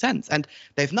actually makes sense. And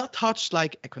they've not touched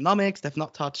like economics, they've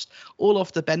not touched all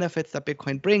of the benefits that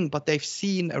Bitcoin bring, but they've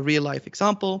seen a real life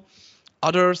example.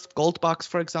 Others, gold bucks,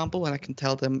 for example, and I can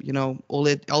tell them,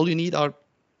 all you need are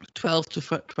 12 to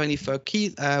 24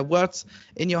 words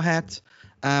in your head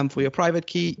for your private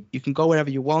key. You can go wherever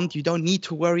you want. You don't need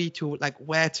to worry to like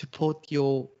where to put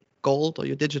your gold or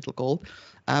your digital gold.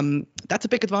 That's a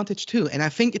big advantage too. And I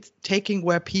think it's taking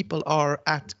where people are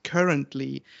at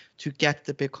currently to get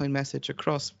the Bitcoin message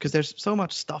across, because there's so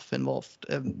much stuff involved.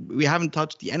 We haven't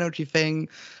touched the energy thing.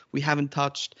 We haven't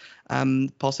touched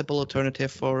possible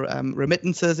alternative for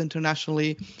remittances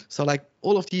internationally. So like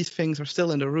all of these things are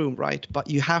still in the room, right? But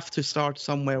you have to start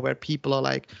somewhere where people are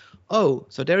like, oh,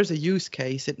 so there is a use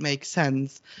case, it makes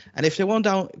sense. And if they want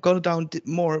go down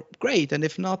more, great. And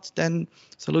if not, then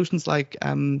solutions like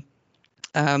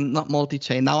not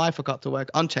multi-chain. Now I forgot the word.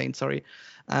 On-chain, sorry.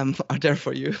 Are there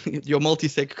for you. Your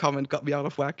multi-sig comment got me out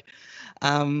of whack.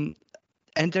 And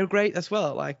they're great as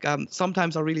well. Like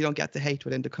sometimes I really don't get the hate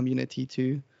within the community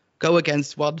to go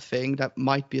against one thing that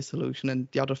might be a solution, and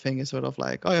the other thing is sort of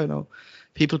like, oh,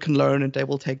 people can learn and they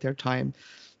will take their time.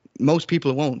 Most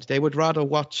people won't. They would rather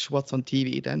watch what's on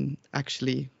TV than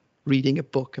actually reading a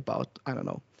book about, I don't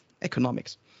know,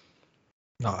 economics.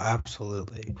 No,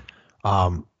 absolutely.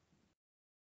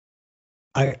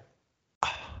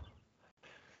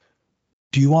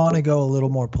 Do you want to go a little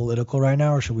more political right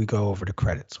now, or should we go over to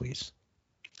Credit Suisse?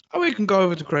 Oh, we can go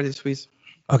over to Credit Suisse.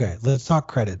 Okay, let's talk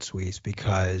Credit Suisse,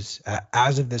 because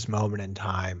as of this moment in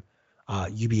time,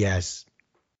 UBS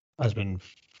has been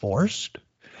forced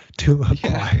to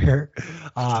acquire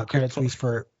Credit Suisse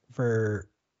for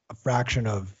a fraction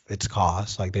of its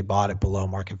cost. Like they bought it below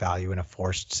market value in a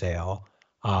forced sale.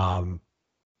 I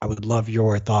would love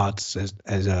your thoughts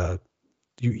as a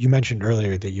you mentioned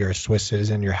earlier that you're a Swiss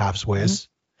citizen, you're half Swiss.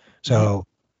 Mm-hmm. So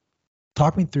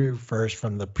talk me through first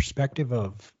from the perspective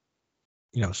of,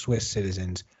 Swiss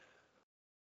citizens,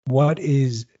 what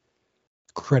is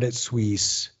Credit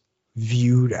Suisse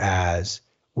viewed as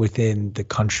within the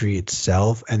country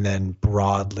itself and then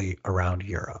broadly around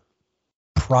Europe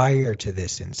prior to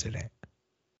this incident?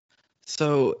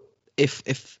 So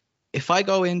if I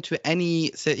go into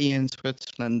any city in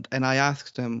Switzerland and I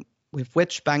ask them, with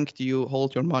which bank do you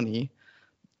hold your money?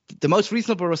 The most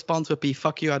reasonable response would be,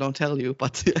 fuck you, I don't tell you.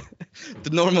 But the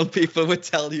normal people would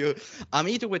tell you, I'm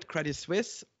either with Credit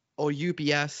Suisse or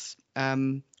UBS,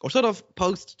 or sort of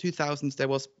post 2000s, there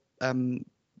was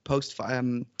it's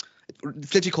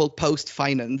literally called Post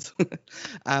Finance,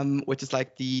 which is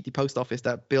like the post office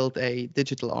that built a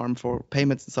digital arm for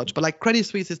payments and such. But like Credit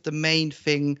Suisse is the main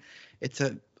thing. It's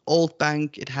an old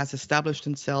bank. It has established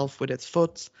itself with its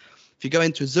foot. If you go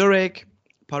into Zurich,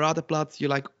 Paradeplatz, you're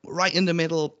like right in the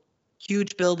middle,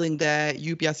 huge building there.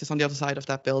 UBS is on the other side of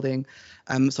that building.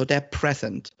 So they're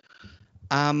present.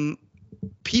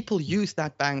 people use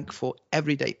that bank for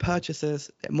everyday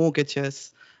purchases, their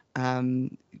mortgages,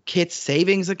 kids'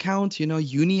 savings accounts,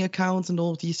 uni accounts, and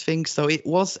all these things. So it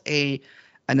was an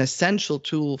essential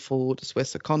tool for the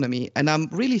Swiss economy. And I'm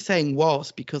really saying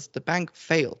was because the bank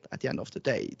failed at the end of the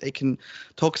day. They can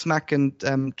talk smack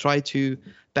and try to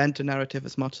bend the narrative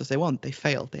as much as they want. They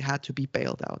failed. They had to be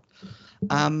bailed out.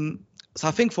 So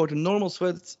I think for the normal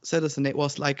Swiss citizen, it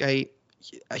was like a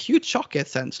huge shock in a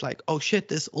sense, like, oh shit,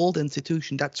 this old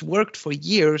institution that's worked for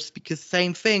years, because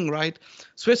same thing, right?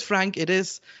 Swiss franc, it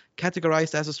is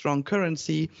categorized as a strong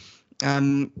currency.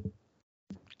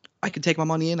 I can take my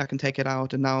money in, I can take it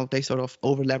out, and now they sort of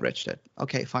over leveraged it.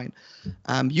 Okay, fine.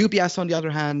 UBS, on the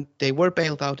other hand, they were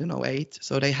bailed out in '08,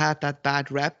 so they had that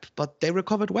bad rep, but they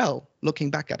recovered well, looking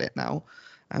back at it now.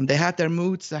 They had their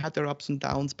moods, they had their ups and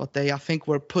downs, but they, I think,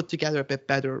 were put together a bit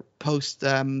better post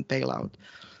bailout.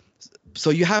 So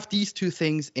you have these two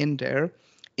things in there.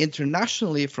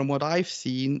 Internationally, from what I've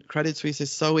seen, Credit Suisse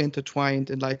is so intertwined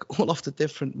in like all of the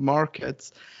different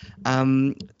markets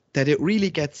that it really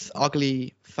gets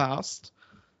ugly fast.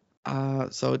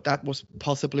 So that was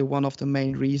possibly one of the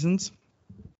main reasons.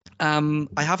 I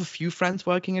have a few friends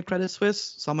working at Credit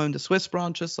Suisse. Some are in the Swiss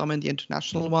branches, some in the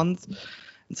international ones.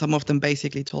 And some of them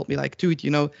basically told me like, dude,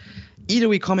 either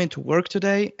we come into work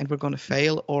today and we're going to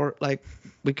fail, or like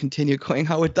we continue going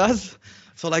how it does.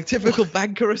 So like typical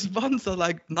banker response are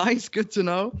like, nice, good to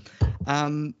know.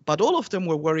 But all of them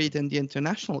were worried in the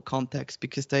international context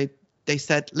because they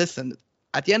said, listen,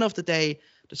 at the end of the day,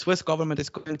 the Swiss government is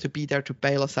going to be there to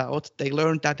bail us out. They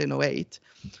learned that in '08,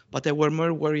 but they were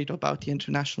more worried about the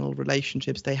international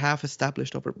relationships they have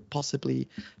established over possibly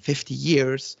 50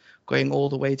 years, going all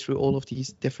the way through all of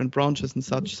these different branches and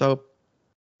such. So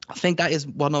I think that is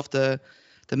one of the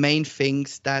main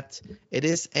things, that it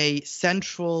is a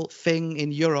central thing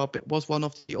in Europe. It was one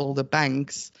of the older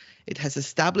banks. It has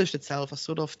established itself as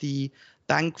sort of the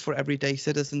bank for everyday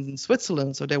citizens in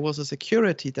Switzerland. So there was a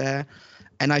security there.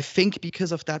 And I think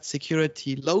because of that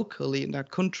security locally in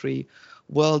that country,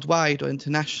 worldwide or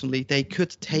internationally, they could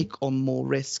take on more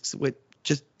risks, which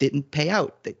just didn't pay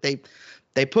out.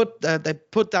 They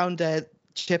put down their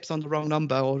chips on the wrong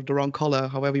number or the wrong color,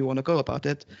 however you want to go about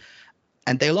it,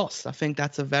 and they lost. I think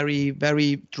that's a very,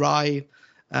 very dry,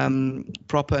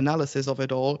 proper analysis of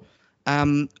it all.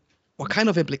 What kind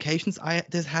of implications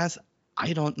this has,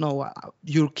 I don't know.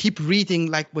 You keep reading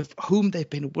like with whom they've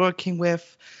been working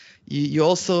with. You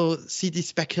also see these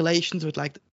speculations with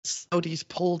like Saudis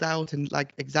pulled out in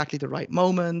like exactly the right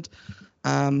moment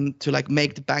to like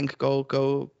make the bank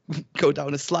go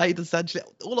down a slide, essentially.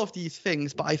 All of these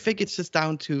things, but I think it's just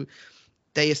down to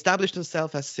they established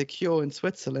themselves as secure in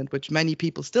Switzerland, which many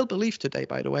people still believe today,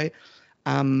 by the way,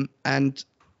 and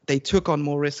they took on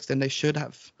more risks than they should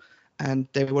have. And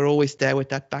they were always there with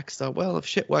that backstop. Well, if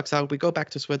shit works out, we go back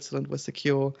to Switzerland, we're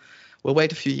secure, we'll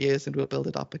wait a few years and we'll build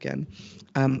it up again.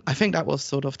 I think that was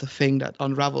sort of the thing that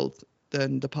unraveled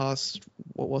in the past,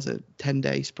 10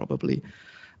 days probably,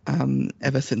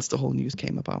 ever since the whole news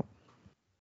came about.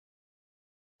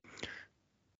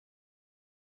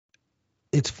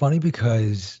 It's funny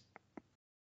because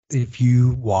if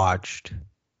you watched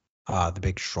The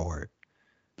Big Short,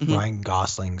 mm-hmm. Ryan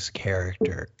Gosling's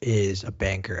character is a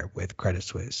banker with Credit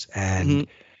Suisse, and mm-hmm.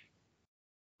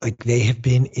 like they have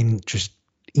been in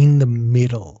the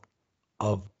middle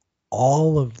of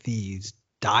all of these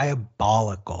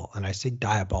diabolical, and I say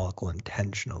diabolical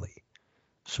intentionally,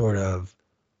 sort of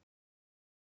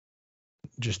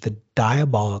just the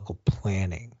diabolical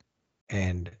planning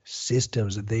and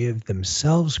systems that they have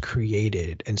themselves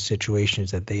created and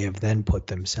situations that they have then put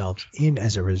themselves in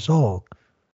as a result.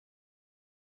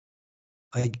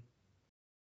 Like,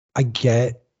 I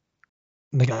get,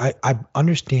 like, I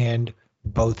understand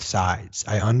both sides.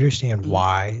 I understand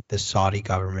why the Saudi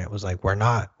government was like,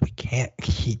 we can't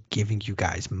keep giving you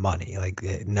guys money. Like,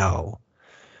 no.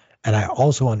 And I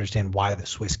also understand why the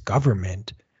Swiss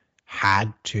government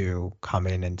had to come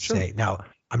in and say, now,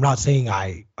 I'm not saying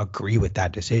I agree with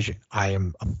that decision. I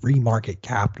am a free market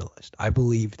capitalist. I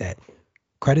believe that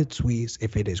Credit Suisse,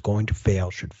 if it is going to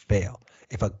fail, should fail.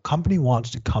 If a company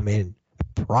wants to come in, a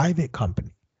private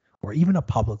company, or even a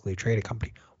publicly traded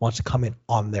company wants to come in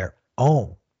on their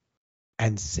own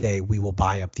and say, we will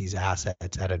buy up these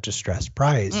assets at a distressed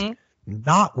price,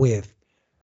 not with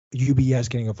UBS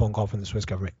getting a phone call from the Swiss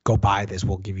government, go buy this,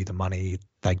 we'll give you the money,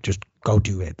 like just go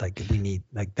do it. Like we need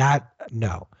like that,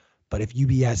 no. But if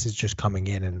UBS is just coming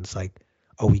in and it's like,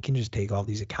 oh, we can just take all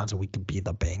these accounts and we can be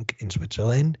the bank in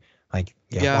Switzerland, like,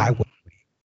 yeah. Why would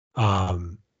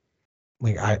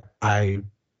we? Like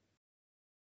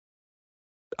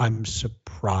I'm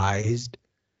surprised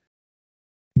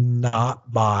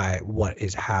not by what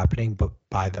is happening, but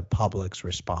by the public's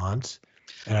response.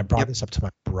 And I brought Yep. this up to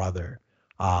my brother.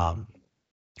 I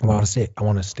want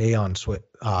to stay on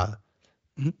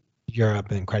Mhm.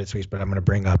 Europe and Credit Suisse, but I'm going to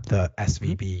bring up the Mhm.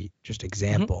 SVB just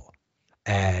example.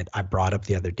 And I brought up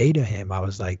the other day to him. I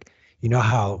was like, you know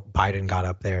how Biden got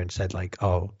up there and said like,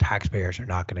 oh, taxpayers are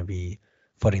not going to be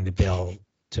footing the bill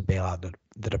to bail out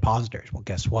the depositors. Well,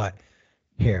 guess what?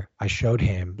 Here, I showed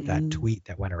him that Mm. tweet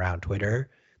that went around Twitter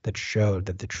that showed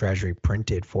that the Treasury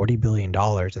printed $40 billion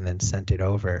and then sent it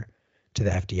over to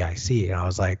the FDIC. And I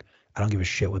was like, I don't give a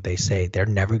shit what they say. They're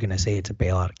never going to say it's a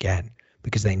bailout again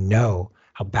because they know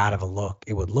how bad of a look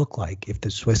it would look like if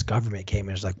the Swiss government came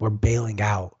and was like, we're bailing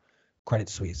out Credit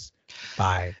Suisse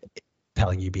by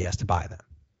telling UBS to buy them.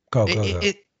 Go.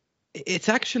 It's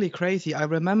actually crazy. I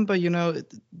remember,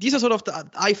 these are sort of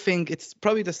I think it's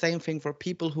probably the same thing for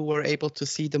people who were able to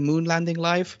see the moon landing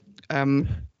live,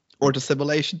 or the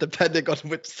simulation, depending on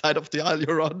which side of the aisle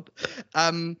you're on.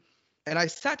 And I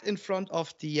sat in front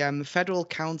of the Federal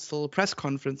Council press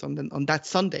conference on that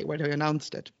Sunday where they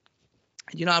announced it.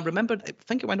 I remember, I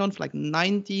think it went on for like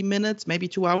 90 minutes, maybe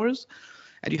 2 hours.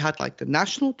 And you had like the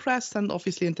national press and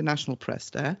obviously international press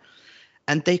there.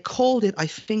 And they called it, I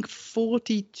think,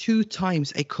 42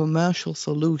 times a commercial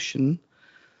solution.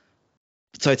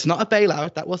 So it's not a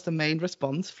bailout. That was the main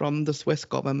response from the Swiss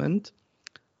government.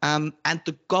 And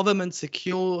the government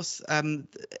secures,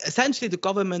 essentially the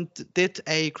government did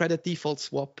a credit default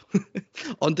swap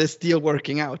on this deal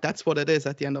working out. That's what it is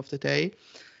at the end of the day.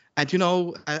 And,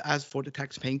 as for the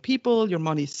tax-paying people, your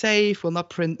money's safe, will not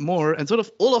print more. And sort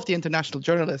of all of the international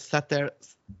journalists sat there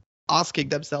asking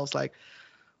themselves, like,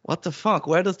 what the fuck?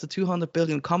 Where does the 200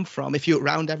 billion come from if you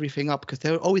round everything up? Because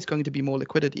there's always going to be more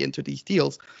liquidity into these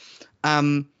deals.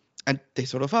 And they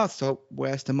sort of asked, so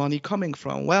where's the money coming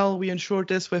from? Well, we insured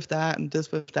this with that and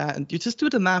this with that. And you just do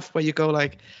the math where you go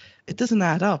like, it doesn't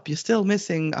add up. You're still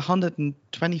missing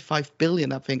 125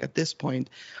 billion, I think, at this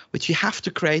point, which you have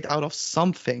to create out of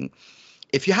something.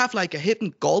 If you have like a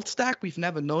hidden gold stack we've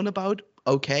never known about,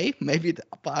 okay, maybe,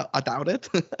 I doubt it.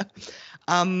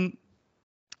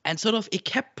 And sort of it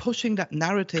kept pushing that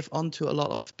narrative onto a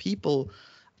lot of people.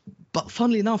 But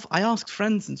funnily enough, I asked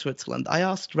friends in Switzerland, I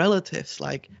asked relatives,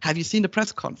 like, have you seen the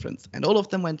press conference? And all of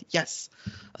them went, yes.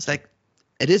 I was like,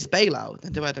 it is bailout.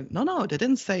 And they were like, no, they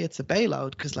didn't say it's a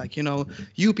bailout because, like,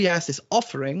 UBS is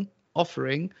offering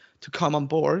to come on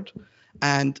board.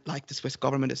 And like the Swiss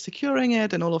government is securing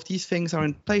it and all of these things are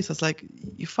in place. I was like,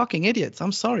 you fucking idiots.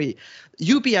 I'm sorry.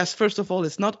 UBS, first of all,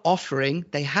 is not offering.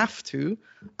 They have to,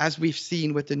 as we've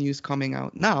seen with the news coming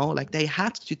out now, like they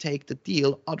had to take the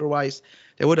deal. Otherwise,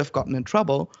 they would have gotten in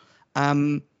trouble.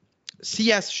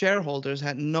 CS shareholders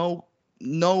had no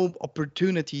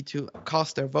opportunity to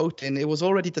cast their vote in. It was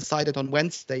already decided on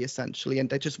Wednesday, essentially, and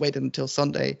they just waited until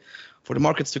Sunday for the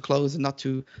markets to close and not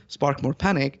to spark more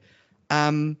panic.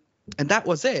 And that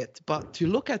was it. But to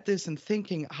look at this and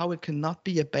thinking how it cannot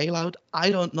be a bailout, I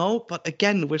don't know. But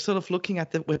again, we're sort of looking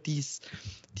at it with these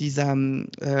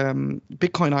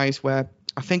Bitcoin eyes, where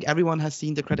I think everyone has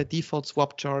seen the credit default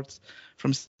swap charts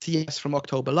from CS from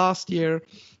October last year.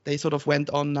 They sort of went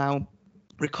on now,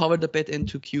 recovered a bit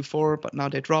into Q4, but now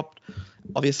they dropped,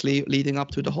 obviously leading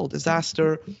up to the whole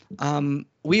disaster.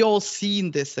 We all seen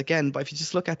this again, but if you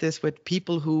just look at this with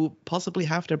people who possibly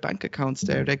have their bank accounts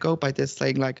there, they go by this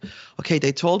saying like, okay,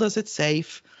 they told us it's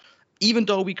safe. Even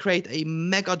though we create a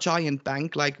mega giant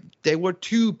bank, like there were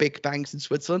 2 big banks in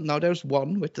Switzerland, now there's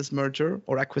one with this merger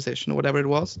or acquisition or whatever it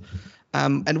was.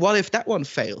 And what if that one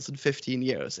fails in 15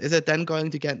 years? Is it then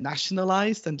going to get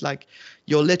nationalized and like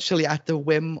you're literally at the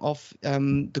whim of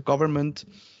the government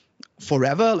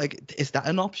forever? Like, is that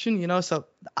an option? So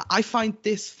I find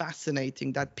this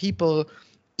fascinating that people,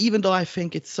 even though I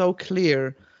think it's so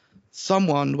clear,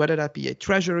 someone, whether that be a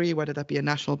treasury, whether that be a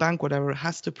national bank, whatever,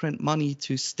 has to print money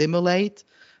to stimulate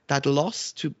that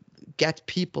loss, to get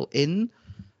people in.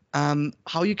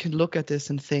 How you can look at this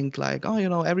and think like,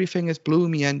 oh, everything is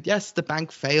bloomy, and yes, the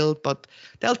bank failed, but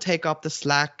they'll take up the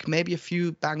slack. Maybe a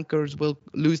few bankers will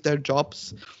lose their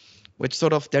jobs, which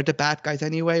sort of, they're the bad guys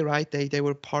anyway, right? They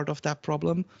were part of that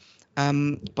problem.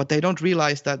 But they don't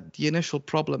realize that the initial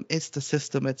problem is the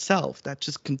system itself that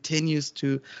just continues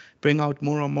to bring out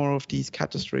more and more of these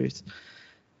catastrophes.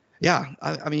 Yeah,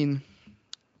 I mean,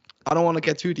 I don't want to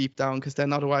get too deep down because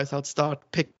then otherwise I'll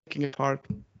start picking apart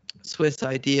Swiss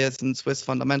ideas and Swiss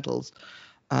fundamentals.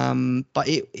 But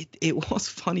it was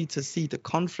funny to see. The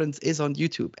conference is on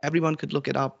YouTube. Everyone could look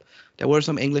it up. There were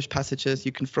some English passages.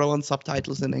 You can throw on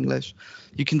subtitles in English.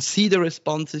 You can see the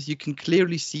responses. You can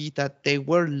clearly see that they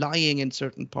were lying in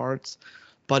certain parts.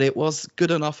 but it was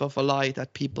good enough of a lie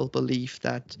that people believe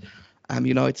that,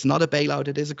 it's not a bailout,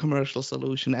 it is a commercial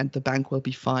solution, and the bank will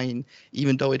be fine,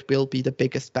 even though it will be the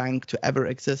biggest bank to ever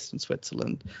exist in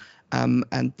Switzerland. And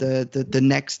the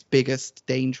next biggest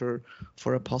danger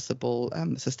for a possible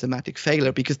systematic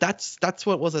failure, because that's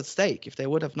what was at stake. If they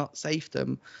would have not saved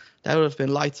them, that would have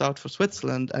been lights out for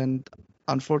Switzerland. And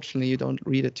unfortunately, you don't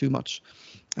read it too much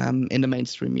in the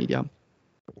mainstream media.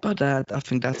 But I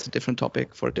think that's a different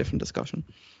topic for a different discussion.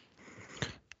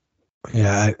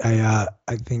 Yeah,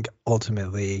 I think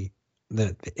ultimately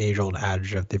the age-old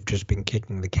adage of they've just been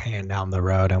kicking the can down the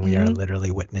road, and we are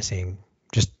literally witnessing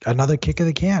just another kick of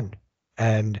the can.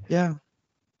 And yeah,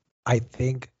 I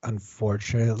think,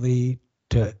 unfortunately,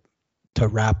 to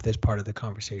wrap this part of the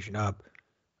conversation up,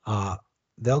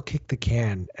 they'll kick the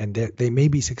can, and they may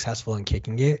be successful in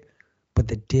kicking it, but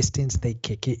the distance they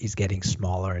kick it is getting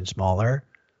smaller and smaller.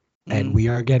 And we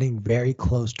are getting very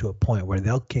close to a point where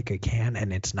they'll kick a can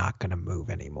and it's not going to move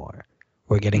anymore.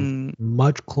 We're getting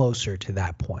much closer to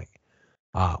that point.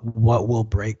 What will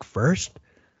break first,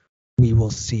 we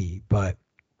will see. But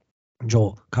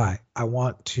Joel, Kai, I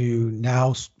want to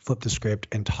now flip the script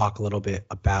and talk a little bit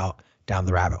about Down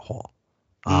the Rabbit Hole.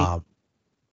 Talk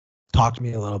to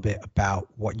me a little bit about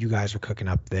what you guys are cooking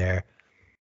up there.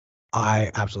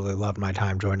 I absolutely love my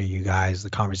time joining you guys, the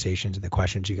conversations and the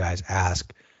questions you guys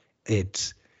ask.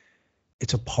 It's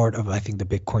a part of, I think, the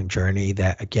Bitcoin journey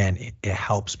that, again, it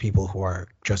helps people who are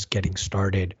just getting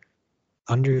started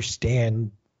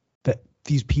understand that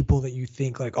these people that you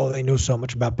think like, oh, they know so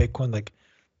much about Bitcoin, like,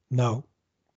 no.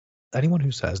 Anyone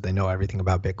who says they know everything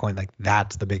about Bitcoin, like,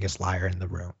 that's the biggest liar in the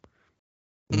room.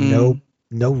 No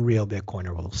real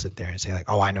Bitcoiner will sit there and say like,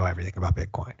 oh, I know everything about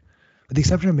Bitcoin. With the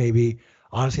exception of maybe,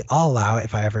 honestly, I'll allow it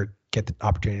if I ever get the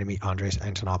opportunity to meet Andres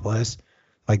Antonopoulos.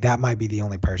 Like, that might be the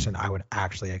only person I would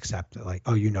actually accept that, like,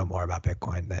 oh, you know more about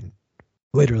Bitcoin than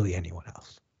literally anyone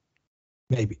else.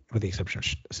 Maybe, with the exception of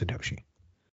Satoshi.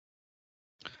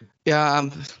 Yeah,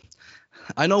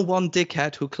 I know one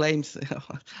dickhead who claims,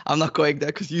 I'm not going there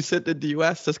because you sit in the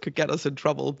US, this could get us in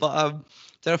trouble, but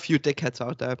there are a few dickheads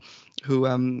out there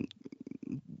who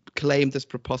claim this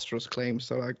preposterous claim.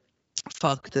 So, like,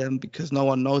 fuck them, because no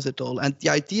one knows it all. And the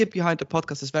idea behind the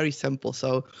podcast is very simple.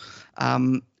 So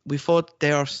we thought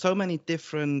there are so many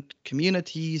different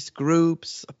communities,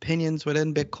 groups, opinions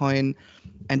within Bitcoin,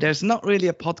 and there's not really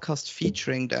a podcast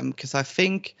featuring them, because I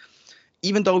think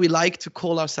even though we like to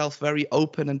call ourselves very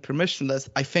open and permissionless,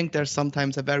 I think there's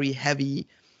sometimes a very heavy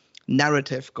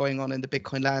narrative going on in the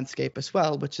Bitcoin landscape as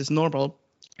well, which is normal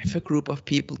if a group of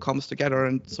people comes together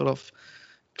and sort of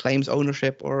claims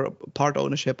ownership or part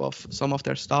ownership of some of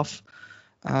their stuff.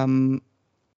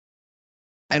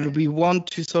 And we want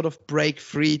to sort of break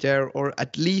free there, or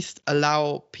at least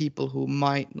allow people who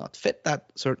might not fit that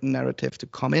certain narrative to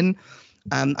come in.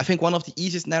 I think one of the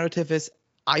easiest narrative is,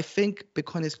 I think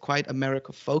Bitcoin is quite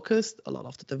America focused. A lot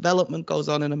of the development goes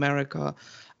on in America.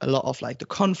 A lot of like the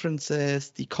conferences,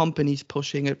 the companies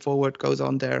pushing it forward goes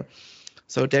on there.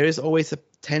 So there is always a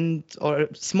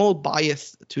small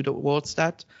bias towards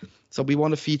that. So we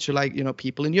want to feature like,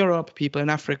 people in Europe, people in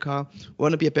Africa. We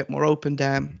want to be a bit more open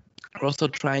there. We're also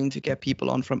trying to get people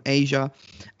on from Asia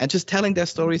and just telling their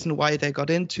stories and why they got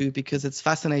into, because it's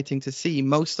fascinating to see.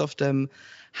 Most of them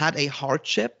had a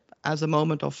hardship as a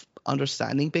moment of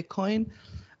understanding Bitcoin.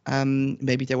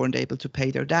 Maybe they weren't able to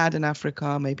pay their dad in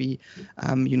Africa. Maybe,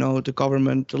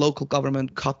 the local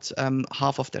government cut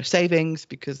half of their savings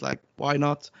because, like, why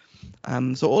not?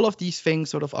 So all of these things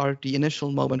sort of are the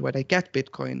initial moment where they get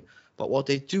Bitcoin, but what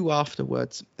they do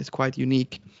afterwards is quite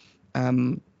unique.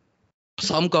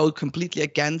 Some go completely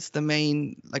against the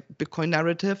main like Bitcoin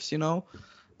narratives,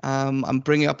 I'm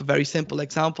bringing up a very simple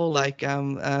example, like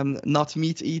not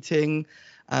meat eating,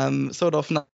 sort of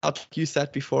not like you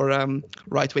said before,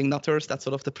 right-wing nutters. That's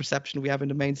sort of the perception we have in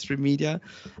the mainstream media.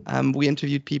 We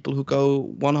interviewed people who go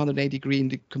 180 degree in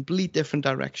the complete different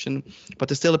direction, but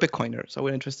they're still a Bitcoiner. So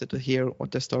we're interested to hear what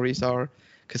their stories are.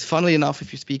 Because funnily enough,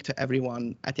 if you speak to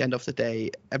everyone, at the end of the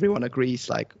day, everyone agrees,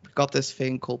 like, we've got this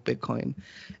thing called Bitcoin.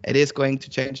 It is going to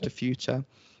change the future,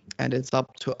 and it's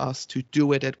up to us to do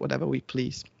with it whatever we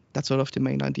please. That's sort of the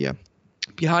main idea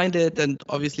behind it. And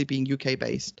obviously being UK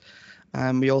based,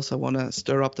 we also want to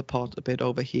stir up the pot a bit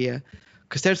over here,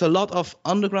 because there's a lot of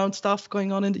underground stuff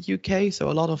going on in the UK. So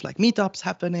a lot of like meetups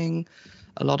happening,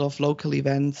 a lot of local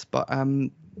events, but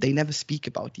they never speak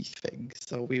about these things.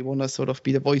 So we want to sort of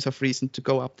be the voice of reason to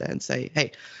go up there and say,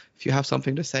 hey, if you have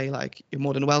something to say, like, you're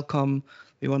more than welcome.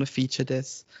 We want to feature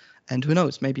this. And who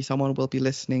knows, maybe someone will be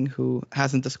listening who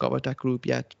hasn't discovered that group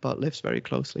yet, but lives very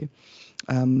closely.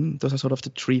 Those are sort of the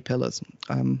 3 pillars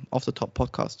of the top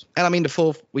podcast. And I mean, the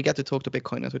 4th, we get to talk to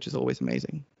Bitcoiners, which is always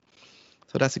amazing.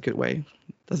 So that's a good way.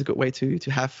 That's a good way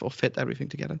to have or fit everything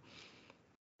together.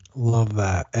 Love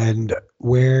that. And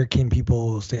where can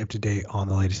people stay up to date on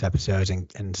the latest episodes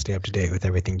and stay up to date with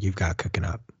everything you've got cooking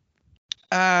up?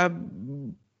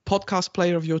 Podcast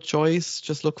player of your choice.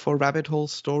 Just look for Rabbit Hole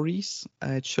Stories.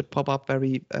 It should pop up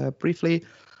very briefly.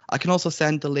 I can also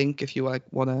send the link if you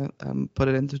want to put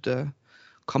it into the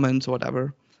comments or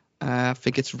whatever. I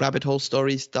think it's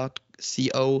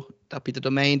rabbitholestories.co. That'll be the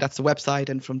domain. That's the website.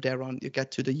 And from there on, you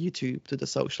get to the YouTube, to the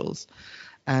socials,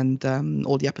 and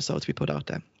all the episodes we put out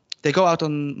there. They go out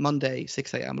on Monday,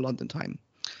 6 a.m. London time.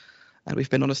 And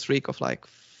we've been on a streak of like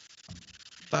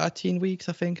 13 weeks,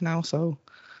 I think, now. So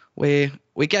we're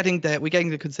getting there. We're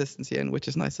getting the consistency in, which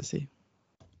is nice to see.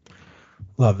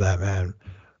 Love that, man.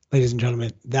 Ladies and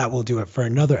gentlemen, that will do it for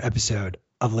another episode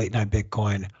of Late Night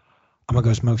Bitcoin. I'm going to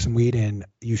go smoke some weed, and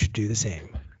you should do the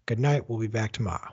same. Good night. We'll be back tomorrow.